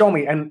me and show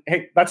me, and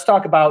hey, let's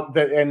talk about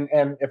and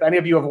if any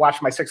of you have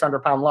watched my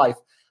 600-pound life,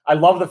 I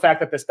love the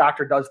fact that this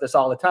doctor does this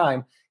all the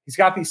time. He's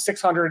got these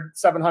 600,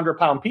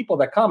 700-pound people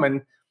that come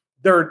and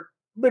they're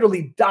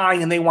literally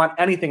dying and they want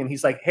anything. And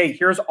he's like, hey,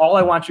 here's all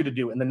I want you to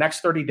do. In the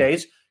next 30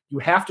 days, you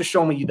have to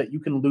show me that you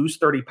can lose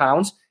 30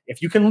 pounds.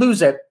 If you can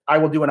lose it, I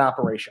will do an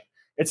operation.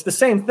 It's the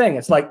same thing.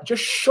 It's like,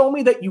 just show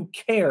me that you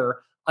care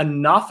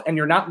enough and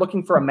you're not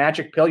looking for a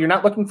magic pill. You're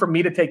not looking for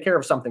me to take care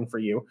of something for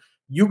you.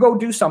 You go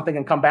do something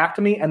and come back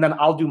to me, and then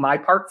I'll do my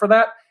part for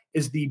that.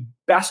 Is the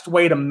best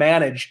way to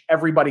manage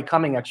everybody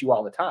coming at you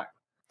all the time.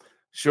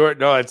 Sure.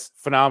 No, it's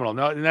phenomenal.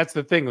 No, and that's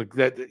the thing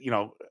that,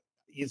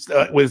 it's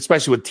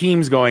especially with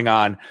teams going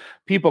on,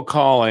 people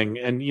calling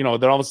and, then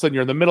all of a sudden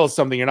you're in the middle of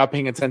something, you're not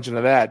paying attention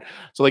to that.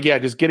 So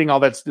just getting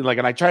all that,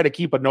 and I try to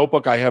keep a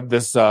notebook. I have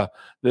this, the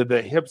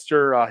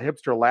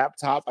hipster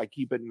laptop. I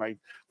keep it in my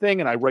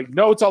thing and I write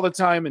notes all the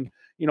time. And,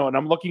 and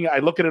I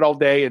look at it all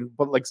day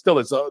but still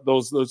it's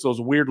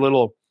those weird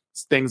little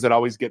things that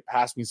always get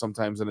past me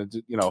sometimes. And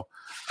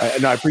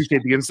and I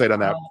appreciate the insight on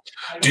that.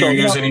 Do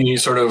you use any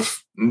sort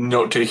of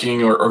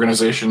note-taking or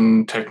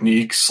organization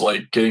techniques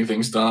like getting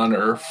things done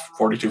or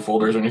 42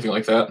 folders or anything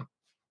like that?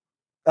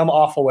 I'm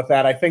awful with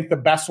that. I think the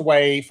best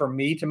way for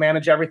me to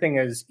manage everything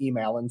is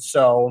email. And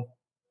so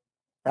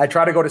I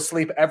try to go to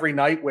sleep every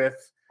night with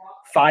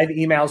 5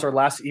 emails or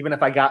less, even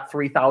if I got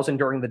 3,000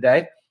 during the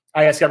day.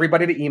 I ask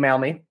everybody to email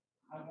me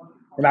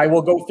and I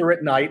will go through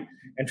at night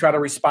and try to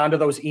respond to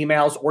those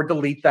emails or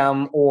delete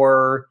them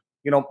or,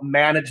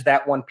 manage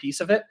that one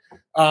piece of it.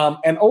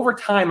 And over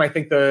time, I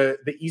think the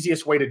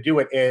easiest way to do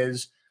it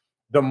is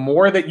the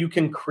more that you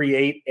can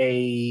create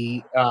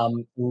a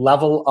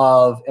level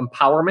of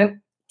empowerment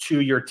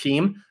to your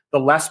team, the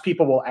less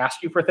people will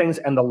ask you for things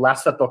and the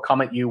less that they'll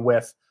come at you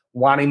with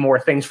wanting more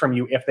things from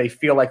you if they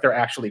feel like they're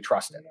actually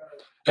trusted.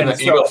 And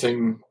the email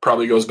thing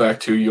probably goes back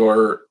to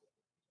your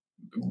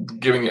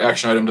giving the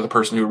action item to the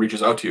person who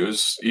reaches out to you,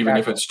 is even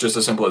if it's just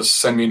as simple as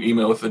send me an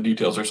email with the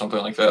details or something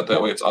like that.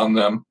 That way it's on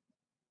them.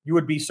 You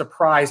would be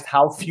surprised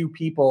how few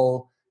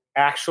people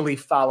actually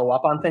follow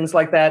up on things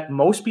like that.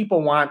 Most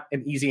people want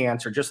an easy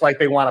answer, just like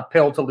they want a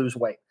pill to lose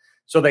weight.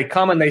 So they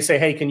come and they say,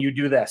 hey, can you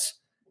do this?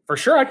 For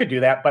sure, I could do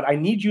that, but I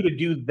need you to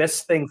do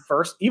this thing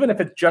first, even if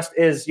it just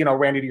is,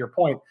 Randy, to your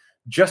point,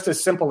 just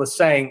as simple as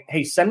saying,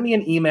 hey, send me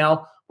an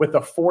email with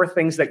the 4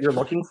 things that you're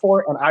looking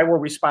for, and I will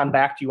respond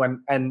back to you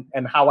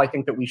and how I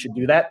think that we should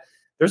do that.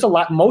 There's a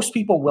lot. Most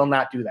people will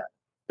not do that.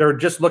 They're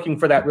just looking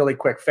for that really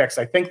quick fix.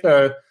 I think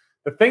the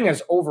thing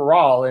is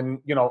overall, and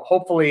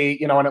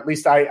hopefully, and at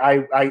least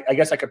I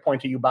guess I could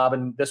point to you, Bob,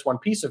 and this one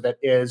piece of it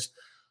is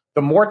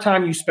the more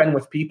time you spend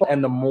with people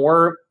and the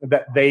more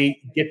that they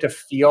get to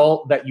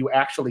feel that you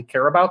actually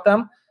care about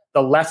them,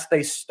 the less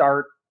they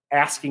start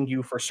asking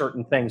you for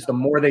certain things, the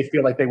more they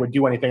feel like they would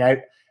do anything.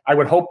 I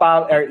would hope,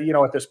 Bob, at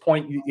this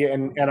point,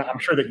 and I'm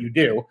sure that you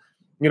do,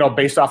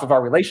 based off of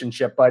our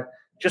relationship, but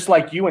just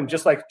like you and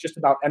just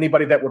about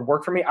anybody that would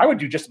work for me, I would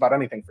do just about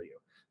anything for you,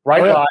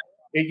 right? Oh,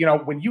 yeah.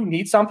 When you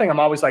need something, I'm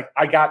always like,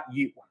 I got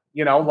you,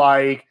 I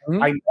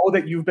know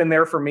that you've been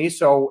there for me,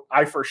 so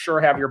I for sure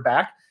have your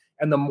back.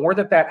 And the more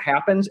that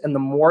happens and the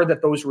more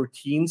that those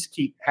routines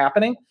keep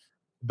happening,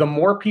 the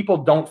more people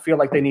don't feel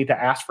like they need to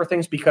ask for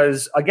things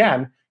because,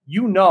 again,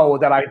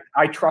 that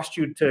I trust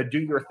you to do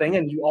your thing.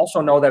 And you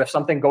also know that if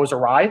something goes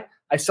awry,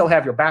 I still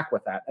have your back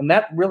with that. And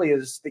that really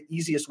is the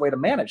easiest way to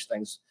manage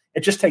things.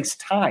 It just takes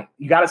time.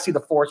 You got to see the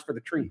forest for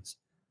the trees.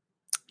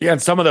 Yeah,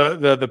 and some of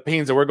the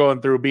pains that we're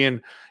going through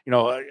being,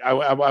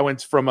 I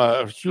went from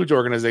a huge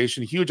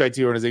organization, huge IT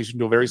organization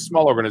to a very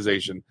small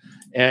organization.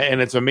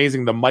 And it's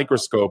amazing the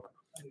microscope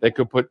that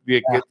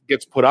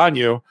gets put on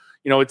you.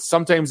 It's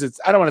sometimes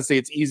I don't want to say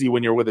it's easy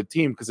when you're with a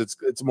team because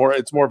it's more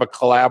of a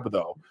collab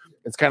though.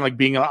 It's kind of like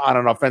being on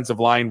an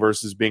offensive line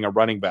versus being a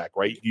running back,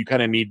 right? You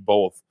kind of need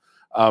both.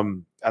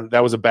 And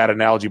that was a bad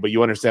analogy, but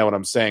you understand what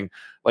I'm saying.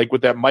 Like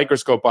with that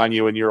microscope on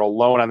you and you're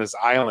alone on this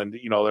island,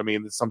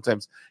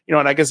 sometimes,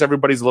 and I guess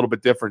everybody's a little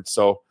bit different.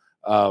 So,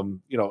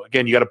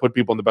 again, you got to put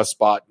people in the best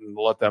spot and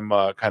let them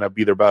kind of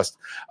be their best.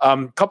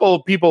 Couple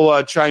of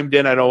people chimed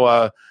in. I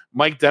know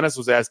Mike Dennis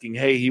was asking,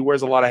 hey, he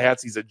wears a lot of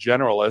hats. He's a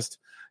generalist.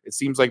 It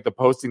seems like the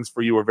postings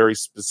for you are very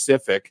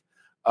specific.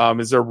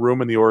 is there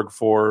room in the org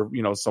for,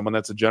 someone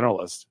that's a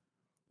generalist?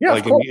 Yeah,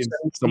 like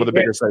in some of the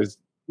bigger size.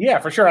 Yeah,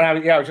 for sure.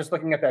 And I was just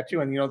looking at that too.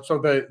 And, so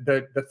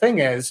the thing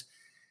is,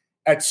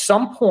 at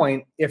some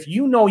point, if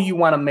you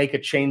want to make a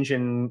change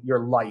in your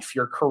life,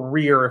 your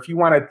career, if you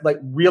want to like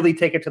really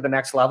take it to the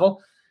next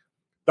level,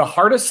 the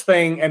hardest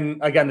thing, and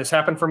again, this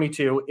happened for me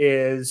too,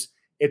 is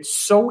it's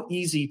so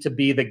easy to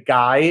be the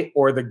guy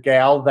or the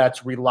gal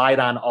that's relied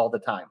on all the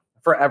time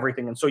for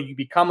everything. And so you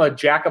become a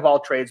jack of all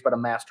trades, but a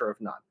master of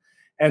none.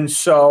 And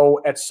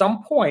so at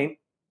some point,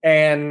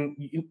 and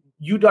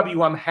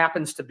UWM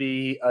happens to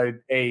be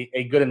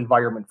a good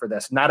environment for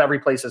this. Not every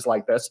place is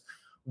like this.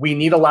 We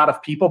need a lot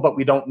of people, but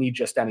we don't need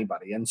just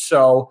anybody. And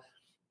so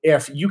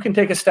if you can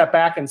take a step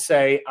back and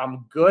say,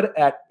 I'm good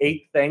at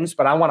 8 things,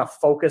 but I want to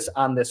focus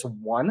on this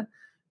one,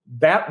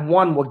 that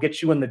one will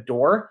get you in the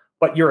door.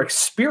 But your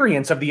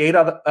experience of the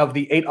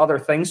 8 other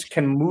things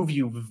can move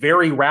you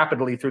very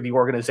rapidly through the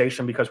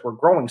organization because we're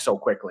growing so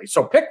quickly.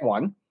 So pick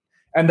one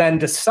and then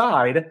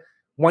decide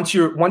once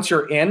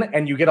you're in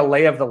and you get a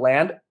lay of the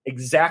land,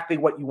 exactly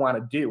what you want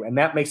to do. And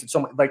that makes it so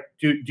much like,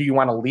 do you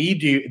want to lead?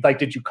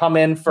 Did you come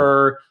in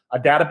for a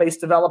database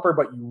developer,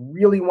 but you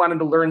really wanted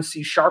to learn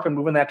C# and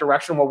move in that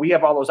direction? Well, we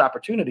have all those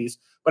opportunities,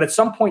 but at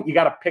some point you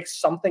got to pick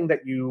something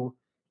that you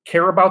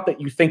care about, that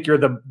you think you're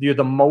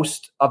the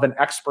most of an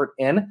expert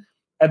in,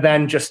 and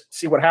then just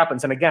see what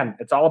happens. And again,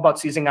 it's all about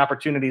seizing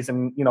opportunities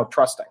and,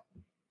 trusting.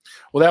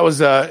 Well, that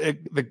was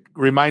it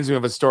reminds me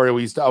of a story.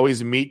 We used to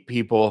always meet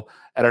people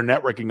at our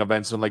networking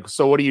events and like,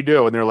 so what do you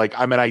do? And they're like,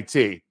 I'm in IT.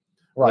 Right.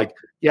 Like,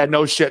 yeah,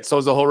 no shit.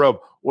 So's the whole robe.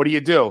 What do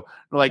you do?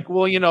 And like,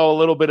 well, a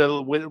little bit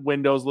of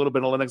Windows, a little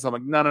bit of Linux. I'm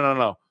like,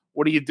 no.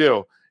 What do you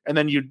do? And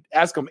then you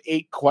ask them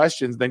 8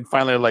 questions. Then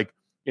finally, like,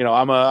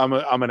 I'm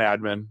an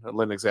admin, a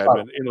Linux admin.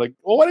 Right. And like,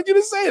 well, why did you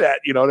just say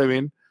that? You know what I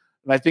mean?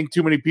 And I think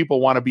too many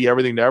people want to be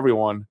everything to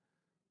everyone.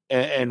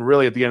 And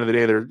really, at the end of the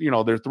day,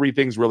 there are 3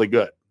 things really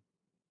good.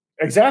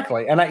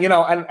 Exactly. And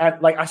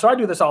so I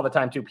do this all the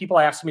time too. People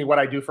ask me what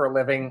I do for a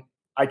living.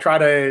 I try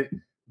to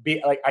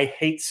be like, I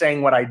hate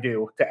saying what I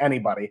do to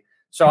anybody.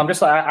 So I'm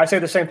just like, I say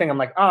the same thing. I'm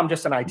like, I'm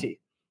just in IT.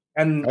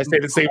 And I say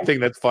the same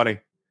thing. That's funny.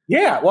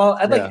 Yeah. Well,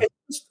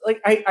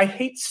 I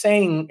hate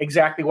saying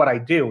exactly what I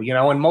do,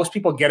 and most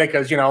people get it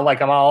because,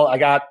 like I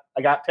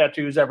got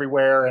tattoos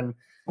everywhere and,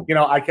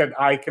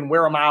 I can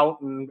wear them out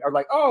and are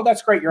like, oh,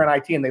 that's great. You're in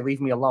IT, and they leave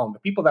me alone. The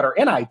people that are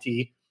in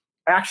IT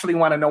actually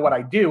want to know what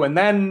I do. And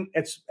then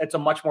it's a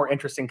much more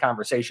interesting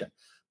conversation.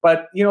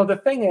 But,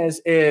 the thing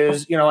is,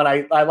 and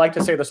I like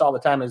to say this all the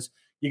time, is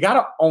you got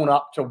to own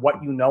up to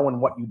what you know and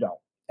what you don't.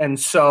 And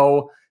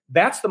so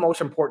that's the most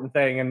important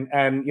thing.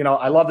 And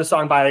I love the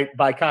song by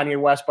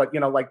Kanye West, but,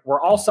 we're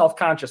all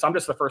self-conscious. I'm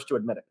just the first to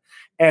admit it.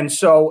 And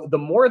so the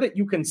more that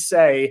you can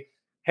say,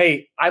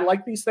 hey, I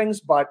like these things,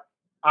 but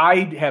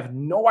I have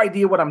no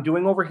idea what I'm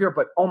doing over here,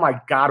 but oh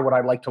my God, would I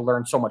like to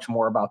learn so much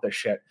more about this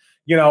shit,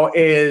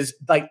 is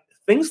like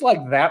things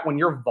like that. When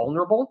you're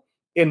vulnerable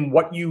in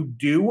what you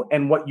do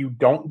and what you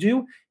don't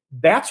do,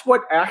 that's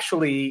what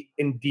actually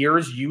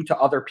endears you to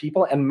other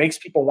people and makes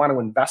people want to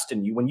invest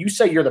in you. When you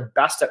say you're the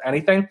best at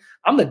anything,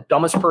 I'm the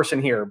dumbest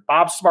person here.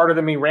 Bob's smarter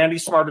than me.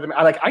 Randy's smarter than me.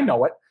 I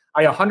know it.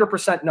 I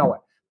 100% know it.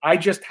 I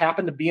just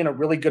happen to be in a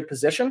really good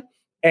position.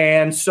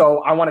 And so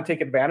I want to take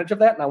advantage of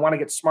that. And I want to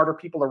get smarter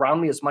people around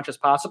me as much as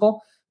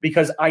possible,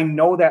 because I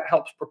know that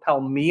helps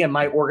propel me and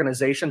my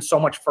organization so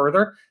much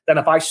further than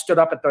if I stood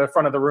up at the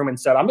front of the room and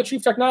said, I'm the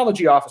chief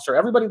technology officer.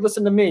 Everybody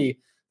listen to me.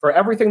 For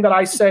everything that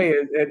I say,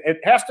 it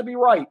has to be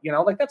right.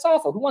 That's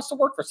awful. Who wants to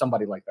work for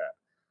somebody like that?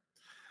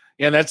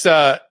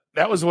 Yeah,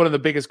 that was one of the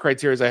biggest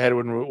criteria I had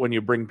when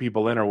you bring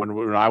people in, or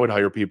when I would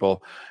hire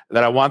people,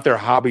 that I want their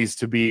hobbies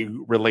to be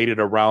related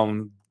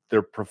around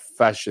their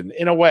profession.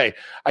 In a way,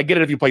 I get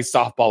it if you play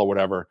softball or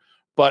whatever,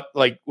 but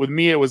like with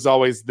me, it was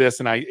always this,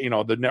 and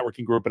the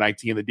networking group and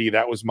IT and the D,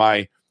 that was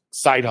my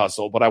side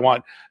hustle. But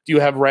do you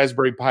have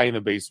Raspberry Pi in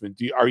the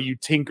basement? Are you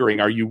tinkering?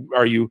 Are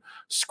you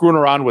screwing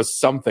around with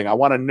something? I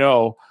want to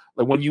know,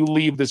 like, when you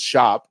leave this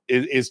shop,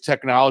 is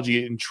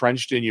technology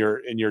entrenched in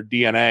your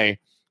DNA,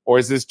 or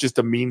is this just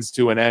a means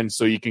to an end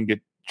so you can get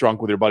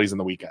drunk with your buddies on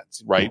the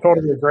weekends? Right. I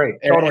totally agree.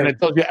 And it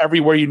tells you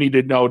everywhere you need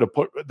to know to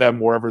put them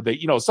wherever they,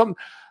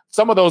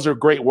 some of those are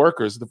great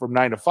workers from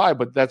 9 to 5,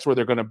 but that's where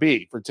they're going to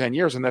be for 10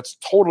 years. And that's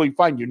totally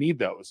fine. You need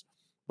those.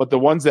 But the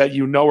ones that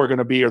are going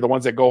to be, are the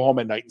ones that go home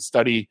at night and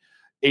study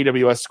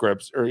AWS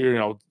scripts, or,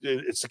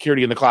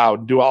 security in the cloud,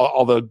 and do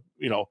all the,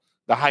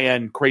 the high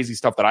end crazy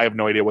stuff that I have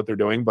no idea what they're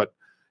doing. But,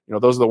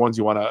 those are the ones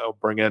you want to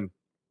bring in.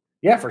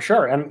 Yeah, for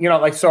sure.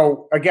 And,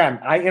 so again,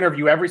 I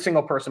interview every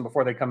single person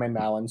before they come in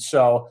now. And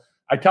so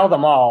I tell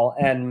them all,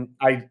 and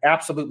I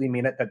absolutely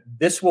mean it, that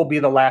this will be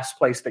the last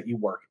place that you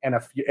work. And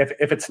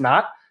if it's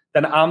not,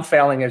 then I'm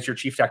failing as your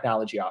chief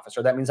technology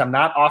officer. That means I'm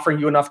not offering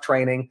you enough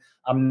training.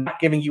 I'm not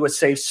giving you a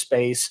safe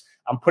space.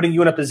 I'm putting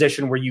you in a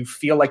position where you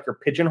feel like you're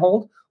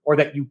pigeonholed or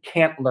that you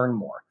can't learn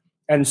more.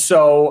 And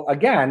so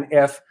again,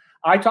 if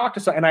I talk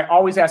to and I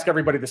always ask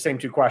everybody the same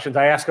 2 questions.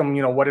 I ask them,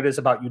 what it is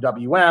about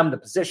UWM, the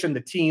position,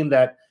 the team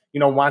that,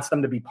 wants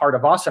them to be part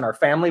of us and our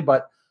family.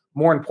 But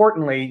more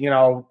importantly,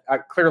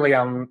 clearly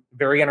I'm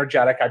very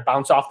energetic. I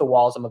bounce off the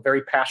walls. I'm a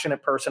very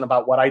passionate person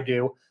about what I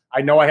do.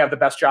 I know I have the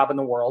best job in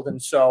the world.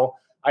 And so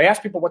I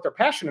ask people what they're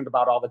passionate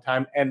about all the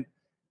time. And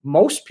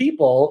most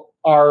people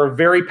are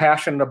very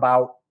passionate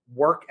about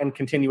work and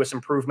continuous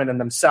improvement in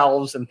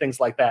themselves and things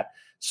like that.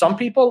 Some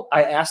people,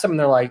 I ask them and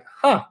they're like,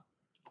 I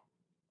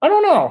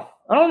don't know.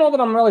 I don't know that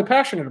I'm really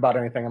passionate about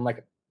anything. I'm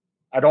like,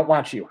 I don't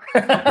want you.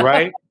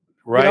 Right.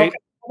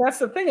 That's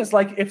the thing, is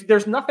like, if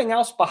there's nothing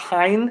else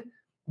behind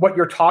what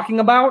you're talking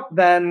about,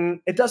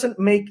 then it doesn't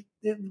make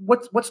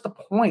what's the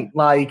point?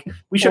 Like,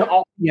 we should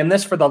all be in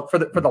this for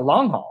the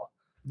long haul.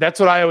 That's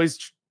what I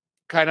always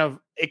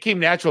it came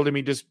natural to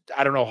me. Just,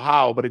 I don't know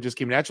how, but it just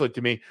came naturally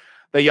to me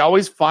that you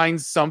always find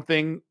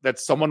something that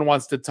someone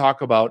wants to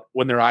talk about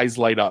when their eyes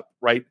light up,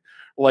 right?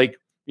 Like,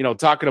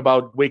 talking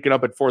about waking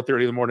up at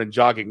 4:30 in the morning,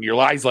 jogging, your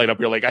eyes light up.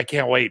 You're like, I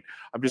can't wait.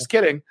 I'm just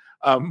kidding.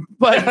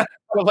 But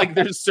like,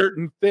 there's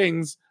certain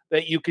things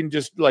that you can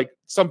just, like,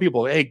 some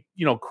people, hey,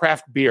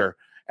 craft beer,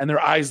 and their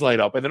eyes light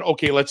up, and then,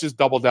 okay, let's just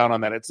double down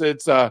on that.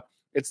 It's a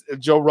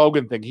Joe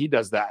Rogan thing. He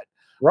does that,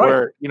 right?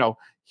 Where,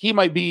 he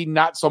might be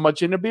not so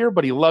much into beer,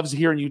 but he loves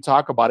hearing you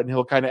talk about it, and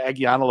he'll kind of egg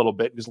you on a little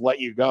bit and just let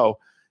you go.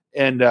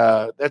 And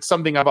that's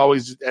something I've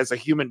always, as a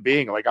human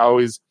being, like, I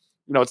always,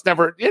 it's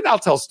never, and I'll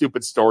tell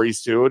stupid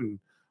stories too and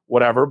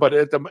whatever, but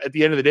at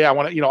the end of the day, I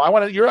want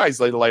your eyes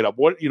to light up.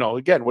 What,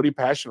 again, what are you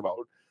passionate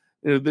about?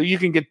 You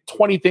can get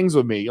 20 things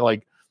with me.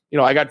 Like,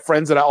 I got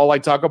friends that all I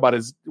talk about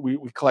is we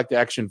collect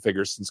action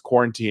figures since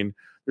quarantine.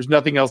 There's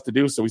nothing else to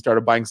do, so we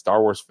started buying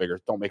Star Wars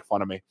figures. Don't make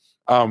fun of me.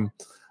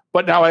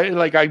 But now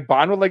I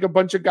bond with like a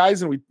bunch of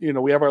guys, and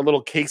we have our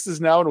little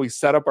cases now, and we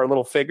set up our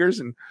little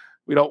figures, and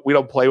we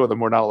don't play with them.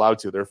 We're not allowed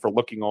to. They're for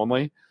looking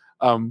only.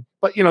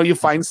 But you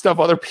find stuff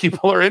other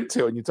people are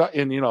into, and you talk,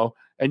 and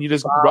you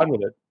just run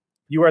with it.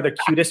 You are the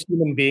cutest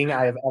human being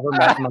I have ever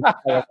met in my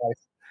entire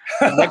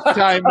life. Next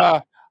time,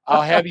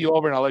 I'll have you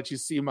over and I'll let you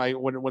see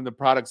when the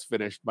product's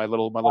finished. My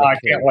little. I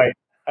can't wait.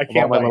 I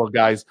can't wait. My little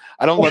guys.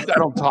 I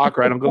don't talk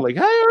right. I'm going like,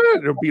 hey,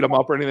 or beat them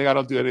up or anything. I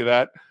don't do any of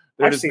that.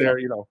 They're just there.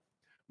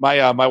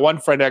 My one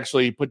friend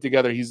actually put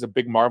together. He's a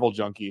big Marvel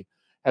junkie.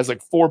 Has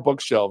like 4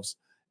 bookshelves,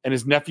 and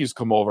his nephews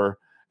come over,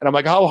 and I'm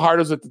like, how hard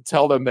is it to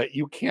tell them that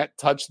you can't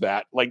touch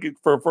that? Like,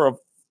 for a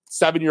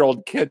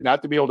 7-year-old kid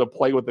not to be able to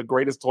play with the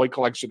greatest toy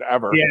collection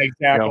ever. Yeah,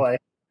 exactly.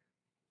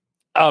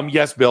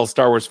 Yes, Bill,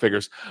 Star Wars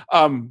figures.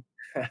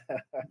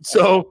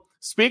 So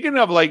speaking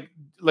of like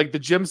the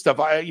gym stuff,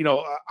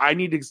 I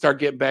need to start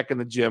getting back in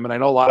the gym, and I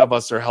know a lot of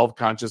us are health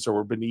conscious or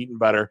we've been eating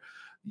better.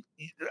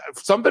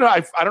 Something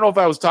I don't know if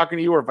I was talking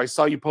to you or if I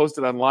saw you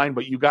posted online,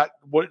 but you got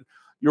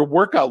your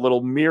workout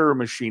little mirror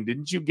machine.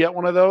 Didn't you get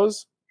one of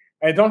those?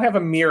 I don't have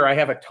a mirror. I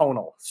have a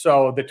tonal.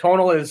 So the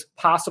tonal is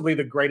possibly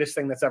the greatest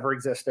thing that's ever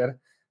existed.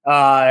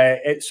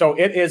 So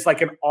it is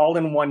like an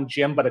all-in-one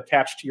gym, but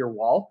attached to your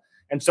wall.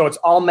 And so it's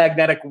all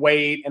magnetic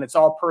weight, and it's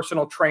all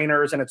personal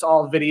trainers, and it's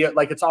all video,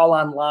 like it's all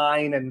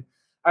online. And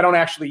I don't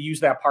actually use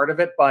that part of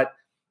it. But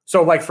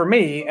so like for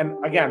me,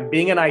 and again,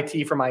 being in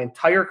IT for my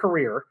entire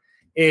career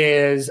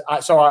is,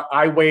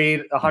 I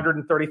weighed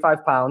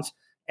 135 pounds,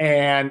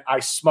 and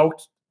I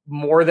smoked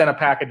more than a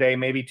pack a day,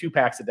 maybe 2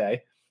 packs a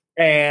day.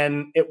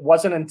 And it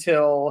wasn't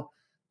until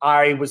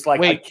I was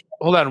like, wait,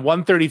 hold on,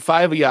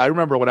 135. Yeah, I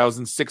remember when I was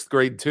in 6th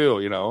grade too.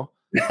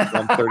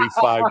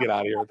 135. Get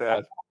out of here with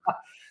that.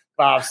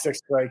 Bob,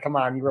 6th grade. Come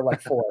on, you were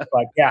like 4.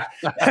 But yeah,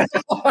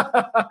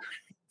 but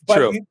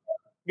true.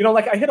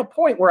 Like I hit a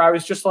point where I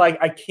was just like,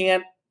 I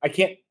can't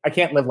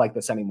live like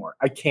this anymore.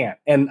 I can't,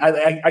 and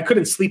I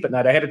couldn't sleep at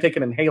night. I had to take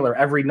an inhaler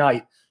every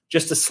night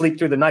just to sleep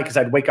through the night because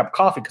I'd wake up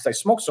coughing because I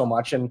smoke so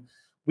much. And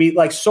we,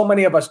 like so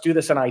many of us do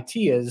this in IT,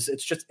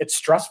 it's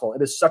stressful.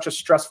 It is such a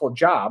stressful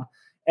job.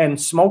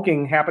 And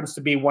smoking happens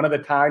to be one of the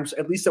times,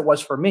 at least it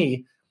was for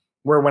me,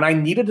 where when I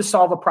needed to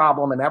solve a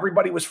problem and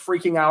everybody was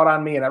freaking out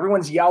on me and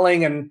everyone's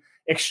yelling and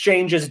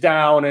exchanges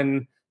down.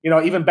 And,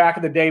 even back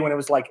in the day when it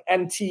was like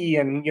NT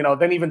and,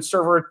 then even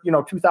server,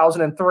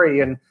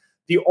 2003. And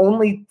the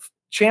only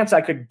chance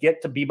I could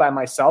get to be by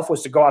myself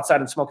was to go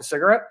outside and smoke a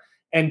cigarette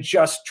and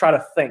just try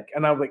to think.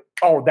 And I was like,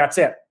 oh, that's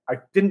it. I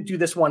didn't do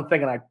this one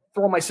thing. And I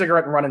throw my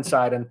cigarette and run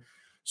inside. And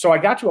so I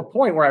got to a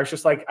point where I was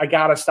just like, I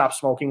got to stop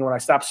smoking. And when I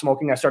stopped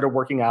smoking, I started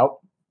working out.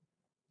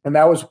 And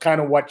that was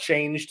kind of what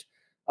changed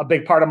a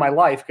big part of my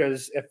life.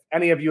 Because if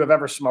any of you have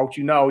ever smoked,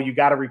 you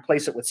got to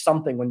replace it with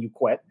something when you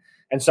quit.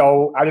 And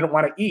so I didn't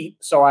want to eat.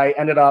 So I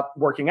ended up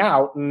working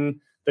out. And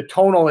the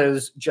tonal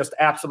is just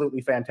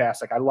absolutely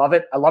fantastic. I love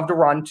it. I love to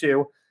run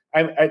too.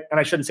 And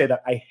I shouldn't say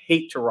that. I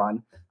hate to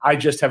run. I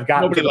just have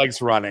gotten Nobody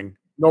likes running.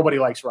 Nobody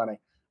likes running.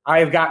 I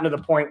have gotten to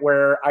the point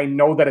where I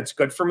know that it's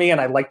good for me,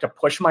 and I like to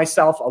push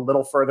myself a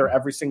little further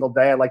every single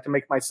day. I like to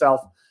make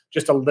myself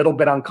just a little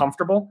bit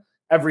uncomfortable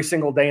every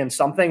single day in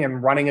something,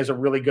 and running is a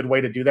really good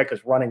way to do that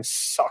because running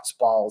sucks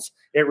balls.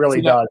 It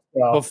really does.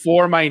 So,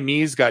 before my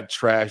knees got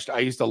trashed,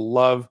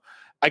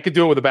 I could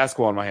do it with a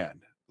basketball in my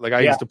hand. Like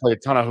I used to play a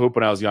ton of hoop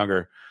when I was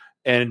younger.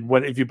 And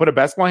if you put a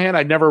basketball in my hand,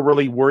 I never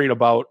really worried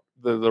about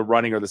the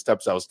running or the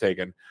steps I was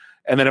taking.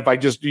 And then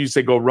if you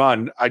say go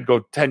run, I'd go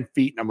 10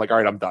 feet, and I'm like, all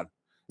right, I'm done.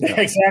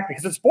 Exactly,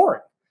 because it's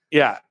boring.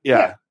 Yeah.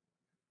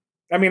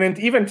 I mean, and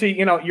even to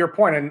your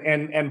point,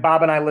 and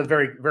Bob and I live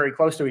very, very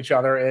close to each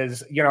other.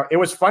 Is it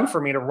was fun for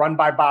me to run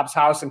by Bob's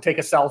house and take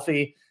a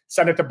selfie,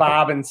 send it to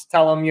Bob, and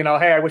tell him,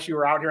 hey, I wish you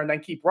were out here, and then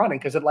keep running,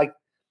 because like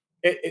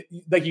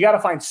you got to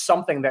find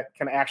something that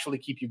can actually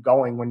keep you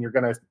going when you're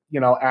gonna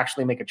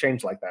actually make a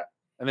change like that.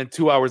 And then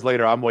 2 hours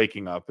later, I'm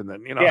waking up, and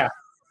then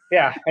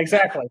yeah,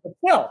 exactly.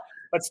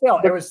 But still,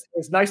 it was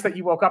nice that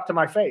you woke up to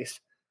my face.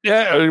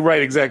 Yeah,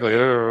 right, exactly.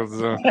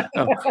 But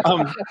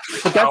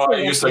how I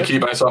used to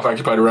keep myself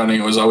occupied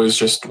running was always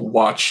just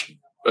watch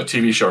a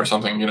TV show or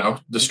something,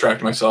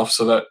 distract myself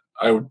so that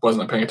I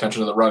wasn't paying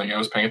attention to the running. I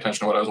was paying attention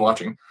to what I was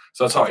watching.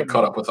 So that's how I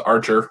caught up with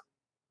Archer.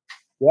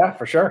 Yeah,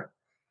 for sure.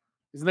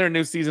 Isn't there a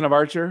new season of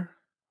Archer?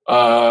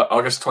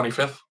 August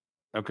 25th.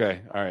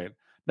 Okay, all right.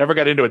 Never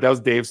got into it. That was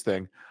Dave's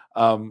thing.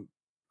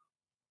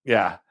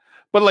 Yeah.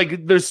 But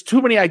like, there's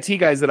too many IT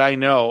guys that I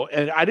know,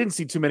 and I didn't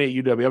see too many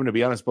at UWM, to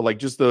be honest. But like,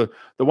 just the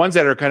ones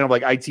that are kind of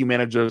like IT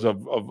managers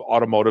of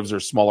automotives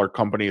or smaller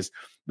companies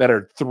that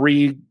are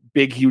 3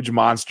 big, huge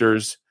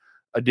monsters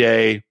a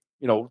day,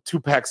 2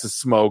 packs of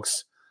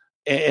smokes,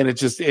 and it's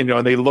just and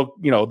they look,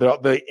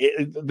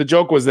 the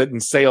joke was that in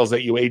sales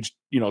that you age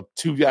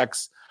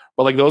 2x,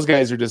 but like those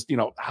guys are just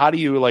how do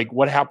you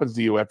what happens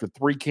to you after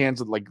 3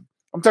 cans of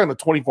I'm talking the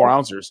 24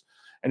 ounces,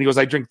 and he goes,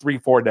 I drink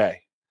 3-4 a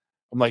day.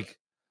 I'm like,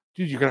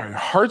 dude, your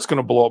heart's going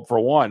to blow up for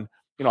one.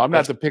 I'm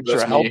not the picture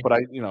of health,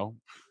 but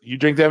you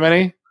drink that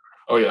many?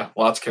 Oh yeah.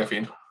 Lots of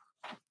caffeine.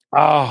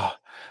 Oh,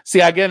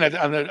 see, again,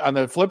 on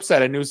the flip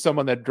side, I knew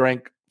someone that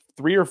drank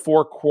 3 or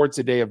 4 quarts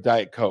a day of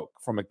Diet Coke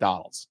from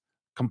McDonald's,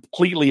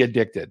 completely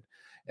addicted.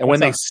 And when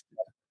they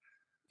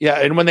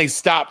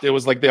stopped, it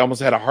was like they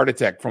almost had a heart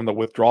attack from the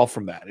withdrawal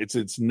from that.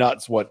 It's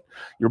nuts what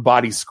your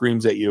body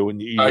screams at you.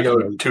 And I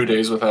go 2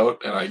 days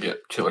without, and I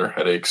get killer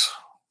headaches.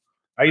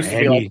 I used to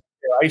feel like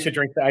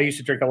I used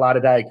to drink a lot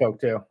of Diet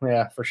Coke too.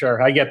 Yeah, for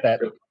sure. I get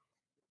that.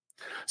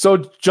 So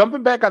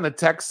jumping back on the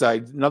tech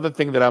side, another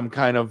thing that I'm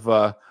kind of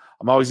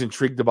I'm always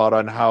intrigued about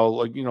on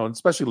how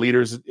especially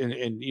leaders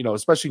in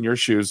especially in your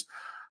shoes,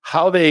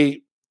 how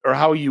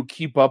you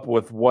keep up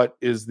with what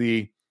is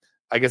the,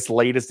 I guess,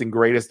 latest and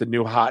greatest, the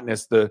new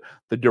hotness, the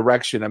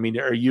direction. I mean,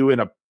 are you in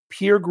a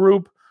peer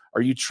group?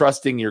 Are you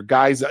trusting your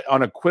guys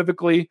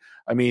unequivocally?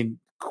 I mean,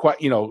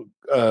 we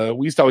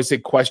used to always say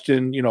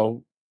question,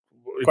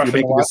 if you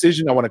make a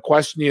decision, I want to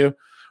question you.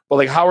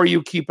 But how are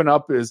you keeping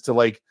up as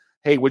to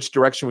hey, which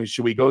direction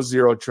should we go?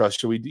 Zero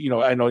trust? Should we,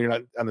 I know you're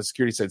not on the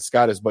security side,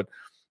 Scott is, but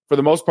for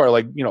the most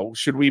part,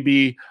 should we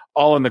be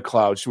all in the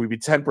cloud? Should we be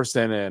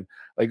 10% in?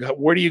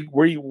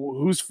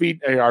 Whose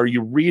feet are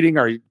you reading?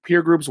 Are you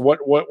peer groups?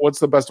 What's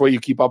the best way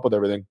you keep up with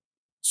everything?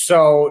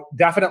 So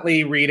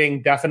definitely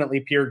reading,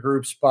 definitely peer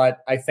groups. But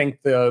I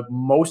think the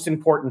most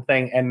important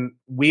thing, and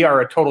we are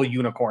a total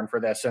unicorn for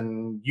this,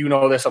 and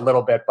this a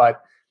little bit,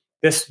 but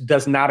this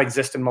does not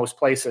exist in most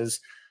places.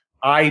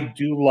 I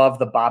do love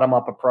the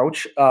bottom-up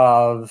approach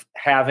of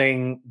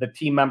having the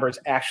team members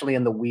actually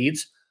in the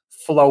weeds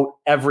float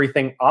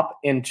everything up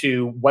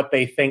into what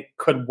they think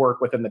could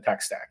work within the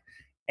tech stack.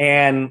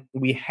 And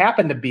we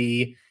happen to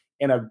be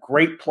in a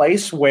great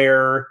place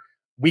where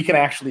we can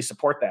actually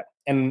support that.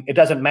 And it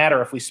doesn't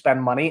matter if we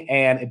spend money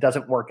and it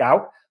doesn't work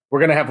out. We're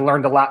going to have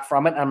learned a lot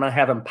from it. I'm going to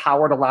have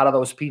empowered a lot of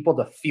those people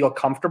to feel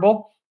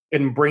comfortable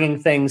in bringing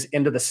things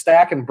into the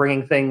stack and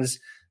bringing things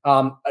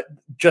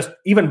just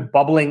even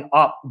bubbling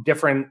up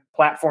different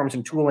platforms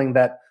and tooling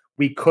that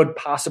we could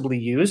possibly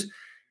use.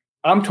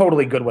 I'm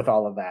totally good with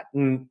all of that.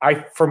 And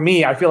for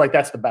me, I feel like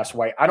that's the best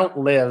way. I don't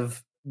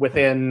live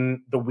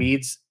within the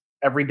weeds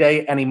every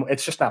day anymore.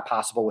 It's just not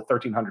possible with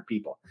 1,300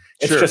 people.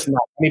 It's just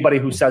not. Anybody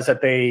who says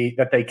that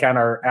they can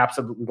are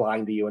absolutely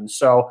lying to you. And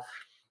so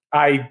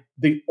and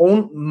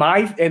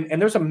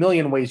there's a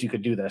million ways you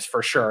could do this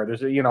for sure.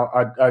 There's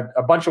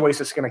a bunch of ways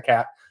to skin a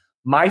cat.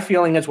 My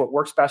feeling is what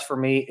works best for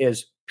me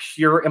is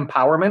pure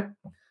empowerment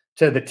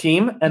to the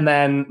team, and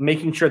then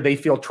making sure they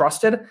feel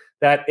trusted,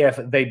 that if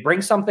they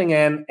bring something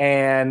in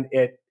and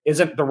it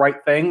isn't the right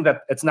thing,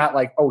 that it's not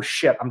like, oh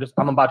shit,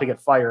 I'm about to get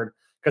fired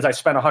because I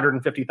spent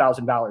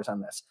 $150,000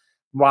 on this.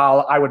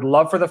 While I would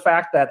love for the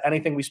fact that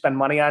anything we spend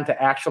money on to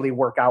actually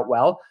work out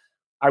well,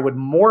 I would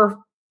more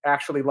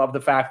actually love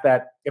the fact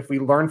that if we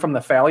learn from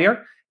the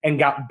failure and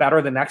got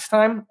better the next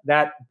time,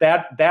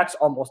 that's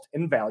almost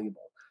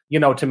invaluable.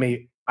 To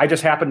me, I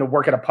just happen to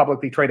work at a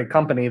publicly traded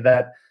company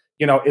that,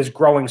 is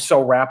growing so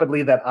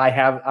rapidly that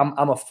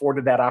I'm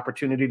afforded that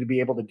opportunity to be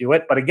able to do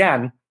it. But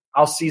again,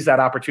 I'll seize that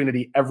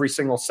opportunity every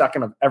single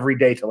second of every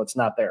day till it's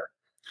not there.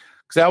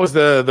 Because that was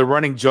the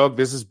running joke.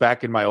 This is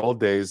back in my old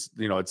days,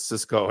 at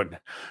Cisco. And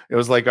it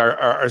was like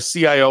our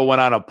CIO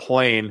went on a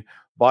plane,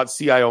 bought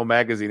CIO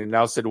magazine, and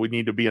now said we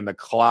need to be in the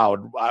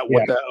cloud.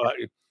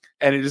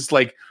 And it's just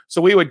like,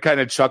 so we would kind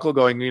of chuckle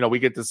going, we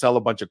get to sell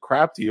a bunch of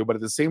crap to you, but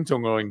at the same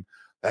time going,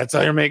 that's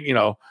how you're making,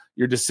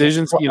 your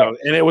decisions, and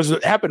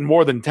it happened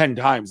more than 10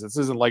 times. This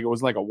isn't like, it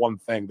wasn't like a one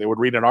thing. They would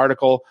read an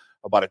article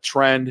about a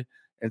trend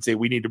and say,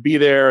 we need to be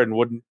there, and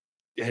wouldn't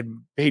had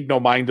paid no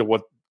mind to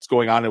what's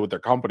going on with their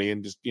company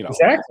and just,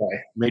 exactly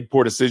made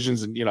poor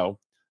decisions and, and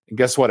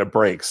guess what? It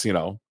breaks,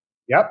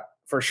 Yep,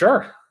 for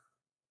sure.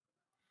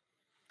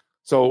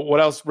 So what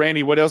else,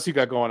 Randy, what else you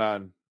got going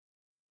on?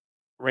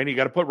 Randy, you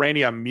got to put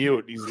Randy on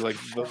mute. He's like,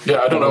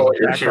 I don't know what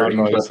you're hearing,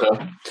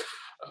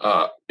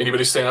 but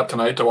anybody staying up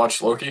tonight to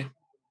watch Loki?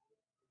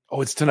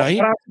 Oh, it's tonight?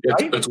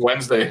 It's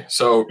Wednesday.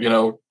 So,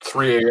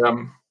 3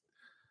 a.m.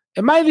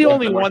 Am I the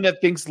only one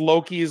that thinks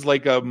Loki is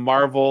like a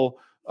Marvel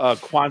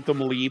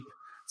quantum leap?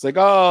 It's like,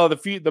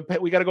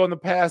 we got to go in the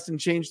past and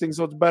change things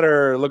so it's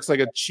better. It looks like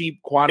a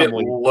cheap quantum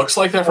leap. It looks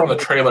like that from the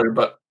trailer,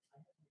 but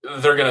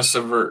they're going to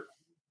subvert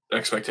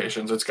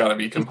expectations. It's got to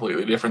be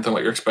completely different than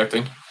what you're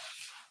expecting.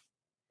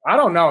 I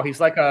don't know. He's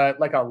like a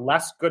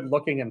less good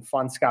looking and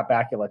fun Scott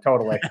Bakula.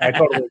 Totally. I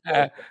totally.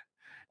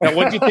 Now,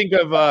 what do you think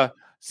of?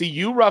 See,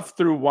 you roughed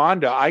through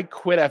Wanda. I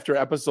quit after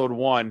episode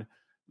 1.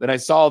 Then I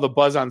saw the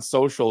buzz on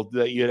social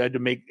that you had to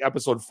make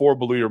episode 4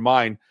 blew your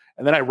mind,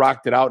 and then I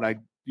rocked it out, and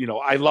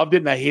I loved it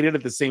and I hated it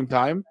at the same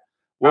time.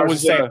 What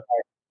was the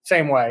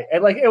same way?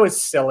 It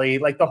was silly.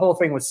 Like the whole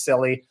thing was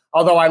silly.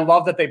 Although I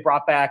love that they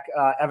brought back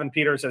Evan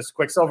Peters as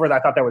Quicksilver. I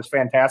thought that was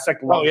fantastic.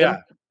 Loved him.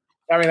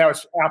 I mean, that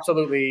was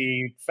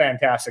absolutely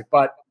fantastic.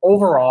 But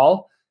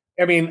overall,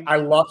 I mean, I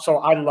love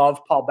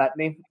Paul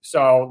Bettany.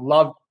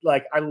 So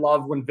I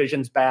love when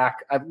Vision's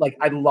back.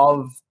 I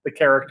love the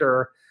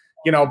character,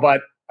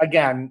 but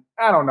again,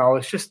 I don't know.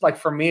 It's just like,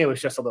 for me, it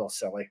was just a little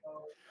silly.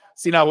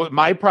 See, now what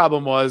my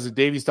problem was,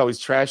 Dave used to always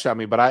trash on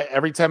me, but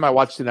every time I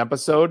watched an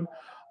episode,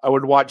 I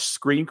would watch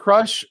Screen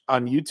Crush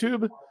on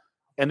YouTube,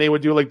 and they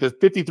would do like the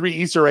 53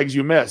 Easter eggs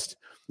you missed.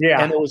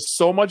 Yeah. And there was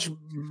so much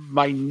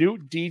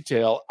minute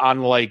detail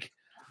on like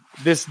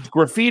this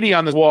graffiti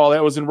on this wall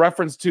that was in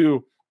reference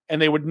to,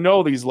 and they would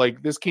know these,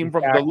 like, this came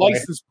from the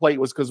license plate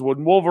was because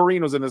when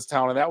Wolverine was in this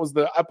town, and that was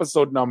the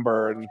episode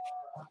number.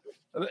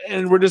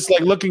 And we're just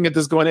like looking at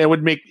this going,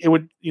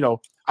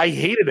 I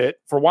hated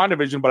it for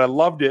WandaVision, but I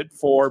loved it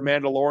for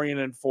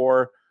Mandalorian and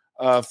for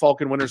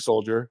Falcon Winter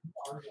Soldier.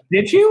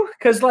 Did you?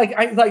 Because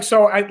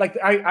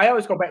I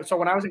always go back. So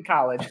when I was in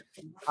college,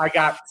 I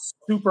got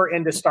super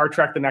into Star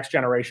Trek: The Next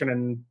Generation,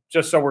 and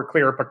just so we're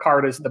clear,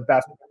 Picard is the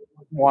best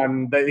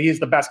one.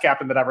 He's the best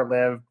captain that ever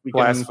lived.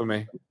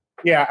 Blasphemy.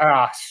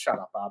 Yeah. Shut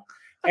up, Bob.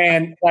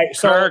 And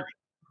Kirk.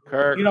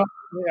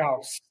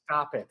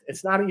 Stop it.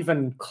 It's not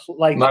even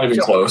not even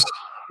close.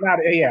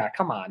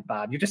 Come on,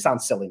 Bob. You just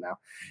sound silly now.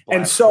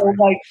 And so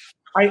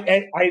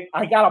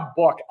I got a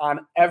book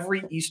on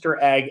every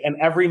Easter egg and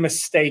every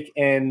mistake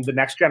in The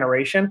Next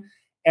Generation,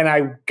 and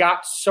I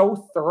got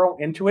so thorough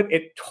into it,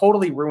 it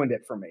totally ruined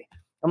it for me.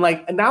 I'm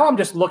like, and now I'm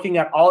just looking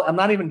at I'm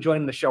not even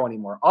joining the show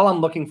anymore. All I'm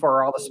looking for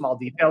are all the small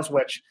details,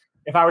 which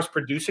if I was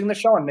producing the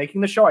show and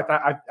making the show, I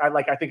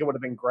think it would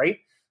have been great.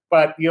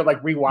 But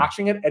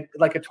rewatching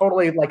it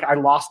totally I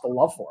lost the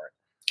love for it.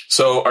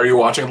 So, are you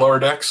watching Lower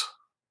Decks?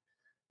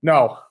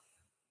 No.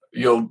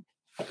 They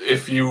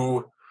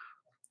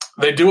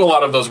do a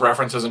lot of those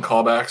references and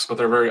callbacks, but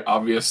they're very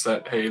obvious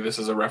that, hey, this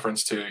is a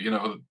reference to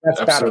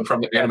episode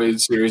from the animated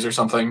series or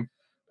something.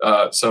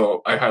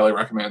 So, I highly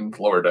recommend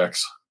Lower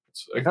Decks.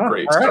 It's a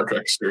great Star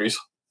Trek series.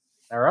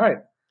 All right.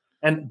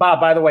 And Bob,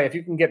 by the way, if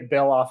you can get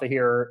Bill off of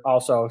here,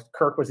 also,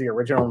 Kirk was the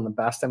original and the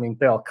best. I mean,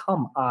 Bill,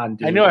 come on,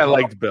 dude. I knew I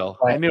liked Bill.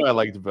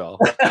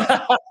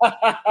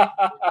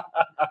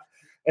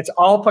 It's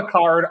all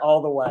Picard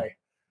all the way.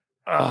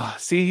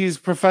 See, he's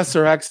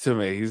Professor X to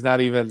me. He's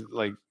not even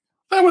like...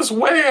 That was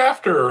way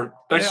after.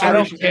 I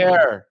don't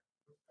care.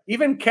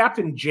 Even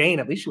Captain Jane,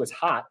 at least she was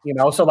hot,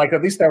 So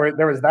at least there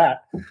was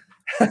that.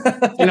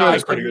 That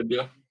was pretty good,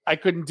 yeah. I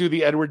couldn't do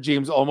the Edward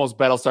James Almost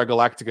Battlestar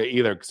Galactica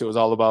either because it was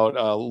all about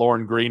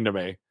Lauren Green to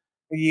me.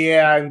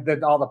 Yeah,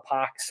 and all the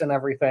pox and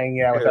everything.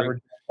 Yeah, with Edward.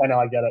 I know,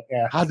 I get it.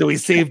 Yeah. How do we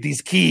save these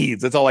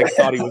kids? That's all I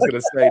thought he was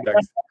going to say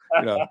next.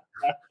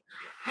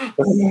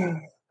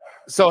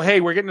 So, hey,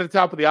 we're getting to the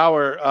top of the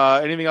hour.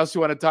 Anything else you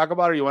want to talk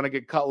about, or you want to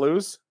get cut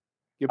loose?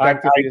 Get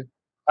back to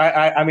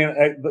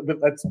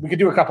we could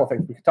do a couple of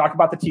things. We could talk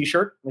about the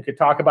T-shirt. We could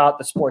talk about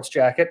the sports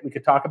jacket. We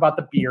could talk about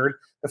the beard.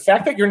 The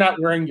fact that you're not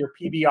wearing your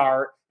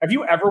PBR. Have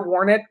you ever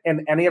worn it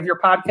in any of your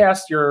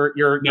podcasts? Your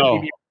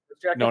PBR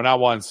jacket? No, not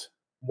once.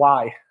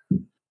 Why?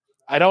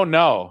 I don't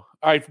know.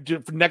 All right,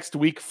 for next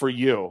week for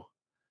you.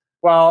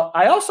 Well,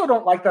 I also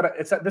don't like that.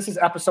 This is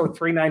episode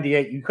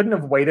 398. You couldn't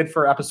have waited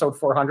for episode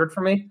 400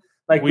 for me.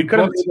 We could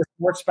have made this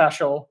more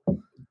special.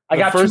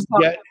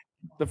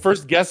 The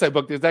first guest I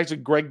booked is actually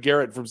Greg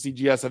Garrett from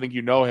CGS. I think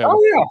you know him.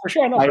 Oh, yeah, for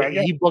sure. I know Greg.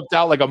 He booked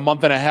out like a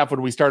month and a half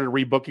when we started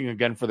rebooking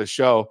again for the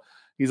show.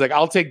 He's like,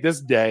 I'll take this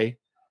day.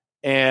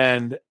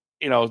 And,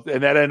 and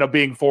that ended up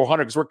being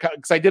 400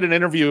 because I did an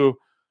interview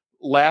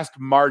last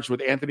March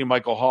with Anthony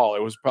Michael Hall.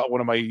 It was probably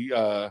one of my,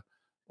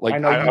 I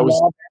know I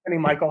love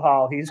Anthony Michael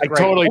Hall. He's great. I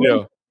totally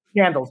do.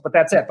 Candles, but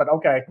that's it. But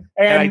okay.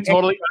 And I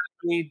totally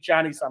need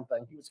Johnny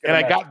something.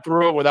 I got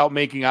through it without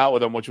making out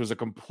with him, which was a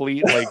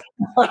complete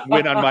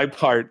win on my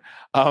part.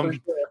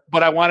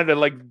 But I wanted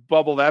to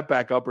bubble that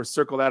back up or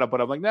circle that up. But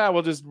I'm like, nah,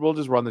 we'll just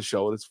run the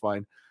show. That's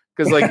fine.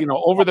 because like,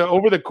 over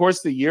the course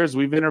of the years,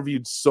 we've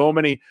interviewed so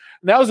many.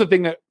 And that was the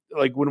thing that,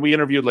 like, when we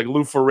interviewed like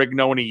Lou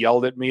Ferrigno and he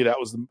yelled at me, that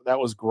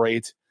was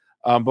great.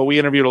 But we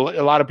interviewed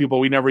a lot of people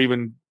we never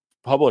even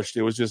published.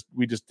 It was just,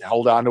 we just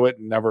held on to it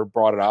and never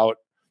brought it out.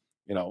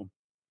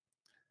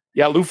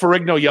 Yeah, Lou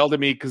Ferrigno yelled at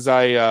me because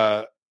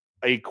I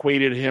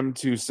equated him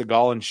to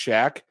Seagal and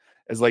Shaq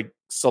as like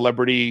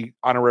celebrity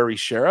honorary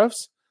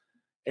sheriffs.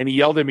 And he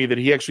yelled at me that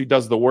he actually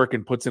does the work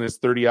and puts in his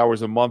 30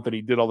 hours a month, and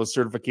he did all the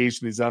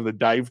certification. He's on the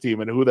dive team.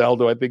 And who the hell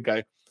do I think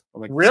I'm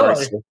like,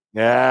 really?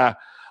 Yeah.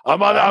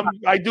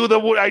 I do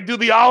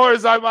the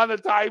hours. I'm on the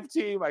dive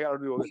team. I'm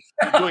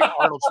doing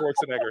Arnold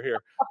Schwarzenegger here.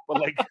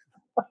 But like,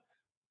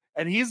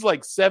 and he's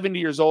like 70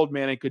 years old,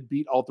 man, and could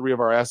beat all three of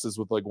our asses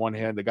with like one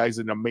hand. The guy's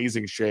in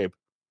amazing shape.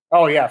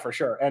 Oh yeah, for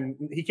sure. And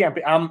he can't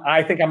be.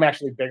 I think I'm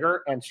actually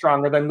bigger and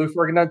stronger than Lou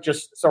Ferrigno,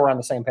 just so we're on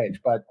the same page.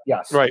 But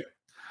yes, right.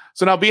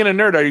 So now, being a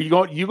nerd, are you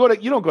going? You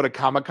don't go to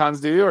Comic Cons,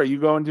 do you? Or are you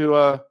going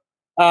to?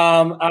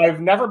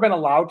 I've never been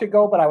allowed to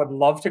go, but I would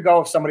love to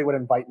go if somebody would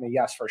invite me.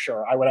 Yes, for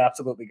sure, I would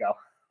absolutely go.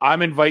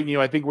 I'm inviting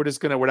you. I think we're not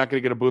going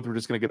to get a booth. We're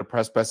just going to get a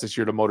press pass this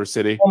year to Motor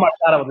City. Oh my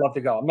God, I would love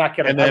to go. I'm not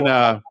kidding. And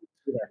then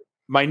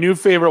my new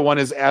favorite one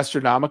is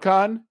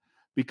Astronomicon,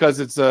 because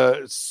it's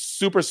a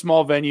super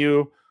small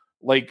venue.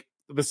 Like,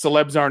 the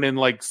celebs aren't in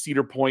like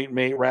Cedar Point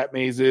rat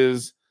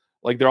mazes.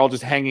 Like, they're all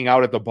just hanging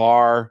out at the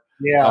bar.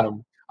 Yeah.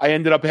 I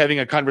ended up having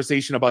a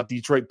conversation about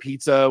Detroit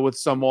pizza with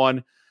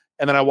someone,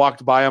 and then I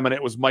walked by him, and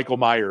it was Michael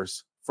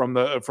Myers from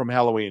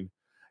Halloween.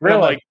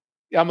 Really?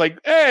 I'm like,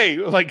 hey,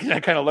 like, I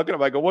kind of look at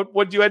him. I go,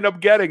 what'd you end up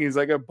getting? He's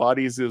like, a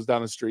buddies. It was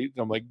down the street.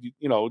 And I'm like,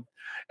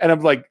 and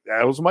I'm like,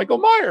 that was Michael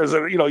Myers.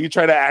 And you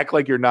try to act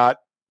like you're not,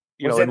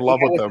 in love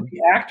with him.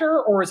 The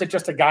actor, or is it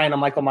just a guy in a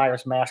Michael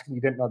Myers mask and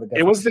you didn't know the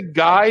difference? It was the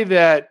guy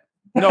that,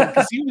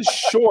 because he was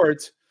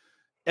short,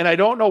 and I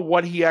don't know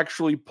what he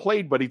actually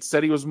played, but he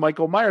said he was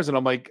Michael Myers. And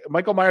I'm like,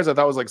 Michael Myers, I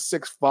thought was like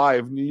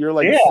 6'5". You're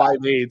like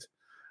 5'8".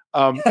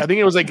 I think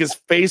it was like his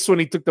face when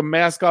he took the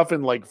mask off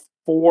in like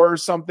 4 or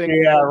something.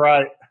 Yeah,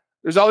 right.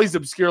 There's all these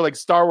obscure, like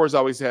Star Wars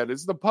always had.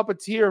 It's the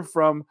puppeteer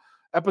from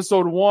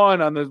episode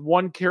 1 on the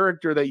one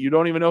character that you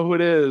don't even know who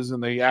it is,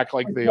 and they act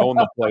like they own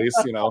the place,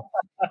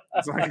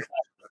 It's like,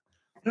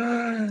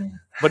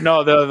 but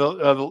no,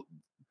 the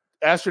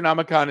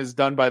Astronomicon is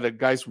done by the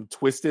guys from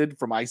Twisted,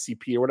 from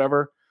ICP or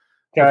whatever.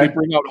 Okay. They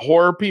bring out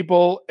horror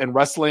people and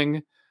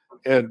wrestling,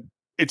 and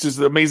it's just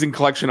an amazing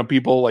collection of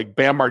people. Like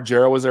Bam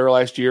Margera was there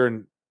last year,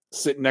 and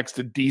sitting next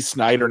to Dee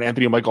Snider and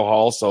Anthony Michael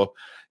Hall. So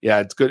yeah,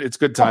 it's good. It's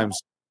good times.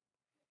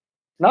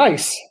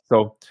 Nice.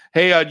 So,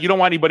 hey, you don't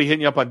want anybody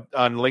hitting you up on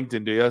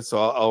LinkedIn, do you? So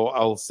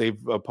I'll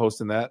save a post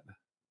in that.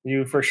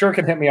 You for sure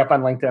can hit me up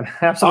on LinkedIn.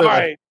 Absolutely. All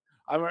right.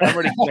 I'm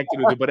already connected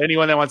with you, but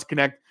anyone that wants to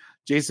connect,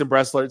 Jason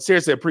Bressler,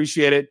 seriously,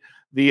 appreciate it.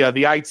 The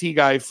IT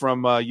guy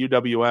from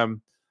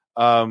UWM.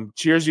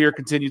 Cheers to your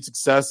continued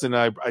success, and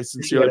I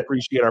sincerely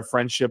appreciate our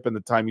friendship and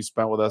the time you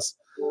spent with us.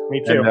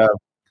 Me too. And,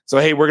 so,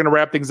 hey, we're going to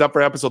wrap things up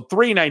for episode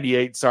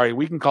 398. Sorry,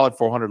 we can call it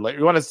 400 later.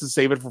 You want us to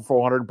save it for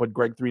 400 and put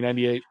Greg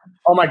 398?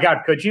 Oh, my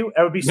God. Could you?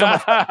 It would be so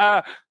much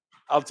fun.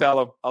 I'll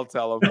tell him.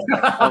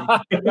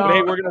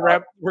 Hey, we're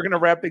gonna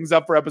wrap things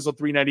up for episode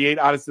 398.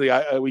 Honestly,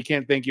 we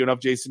can't thank you enough,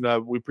 Jason.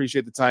 We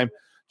appreciate the time.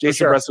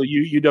 Jason Bressler,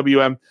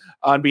 UWM.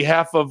 On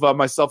behalf of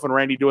myself and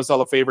Randy, do us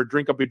all a favor.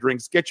 Drink up your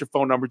drinks. Get your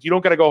phone numbers. You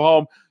don't got to go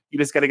home. You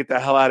just got to get the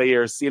hell out of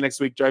here. See you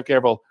next week. Drive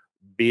careful.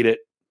 Beat it.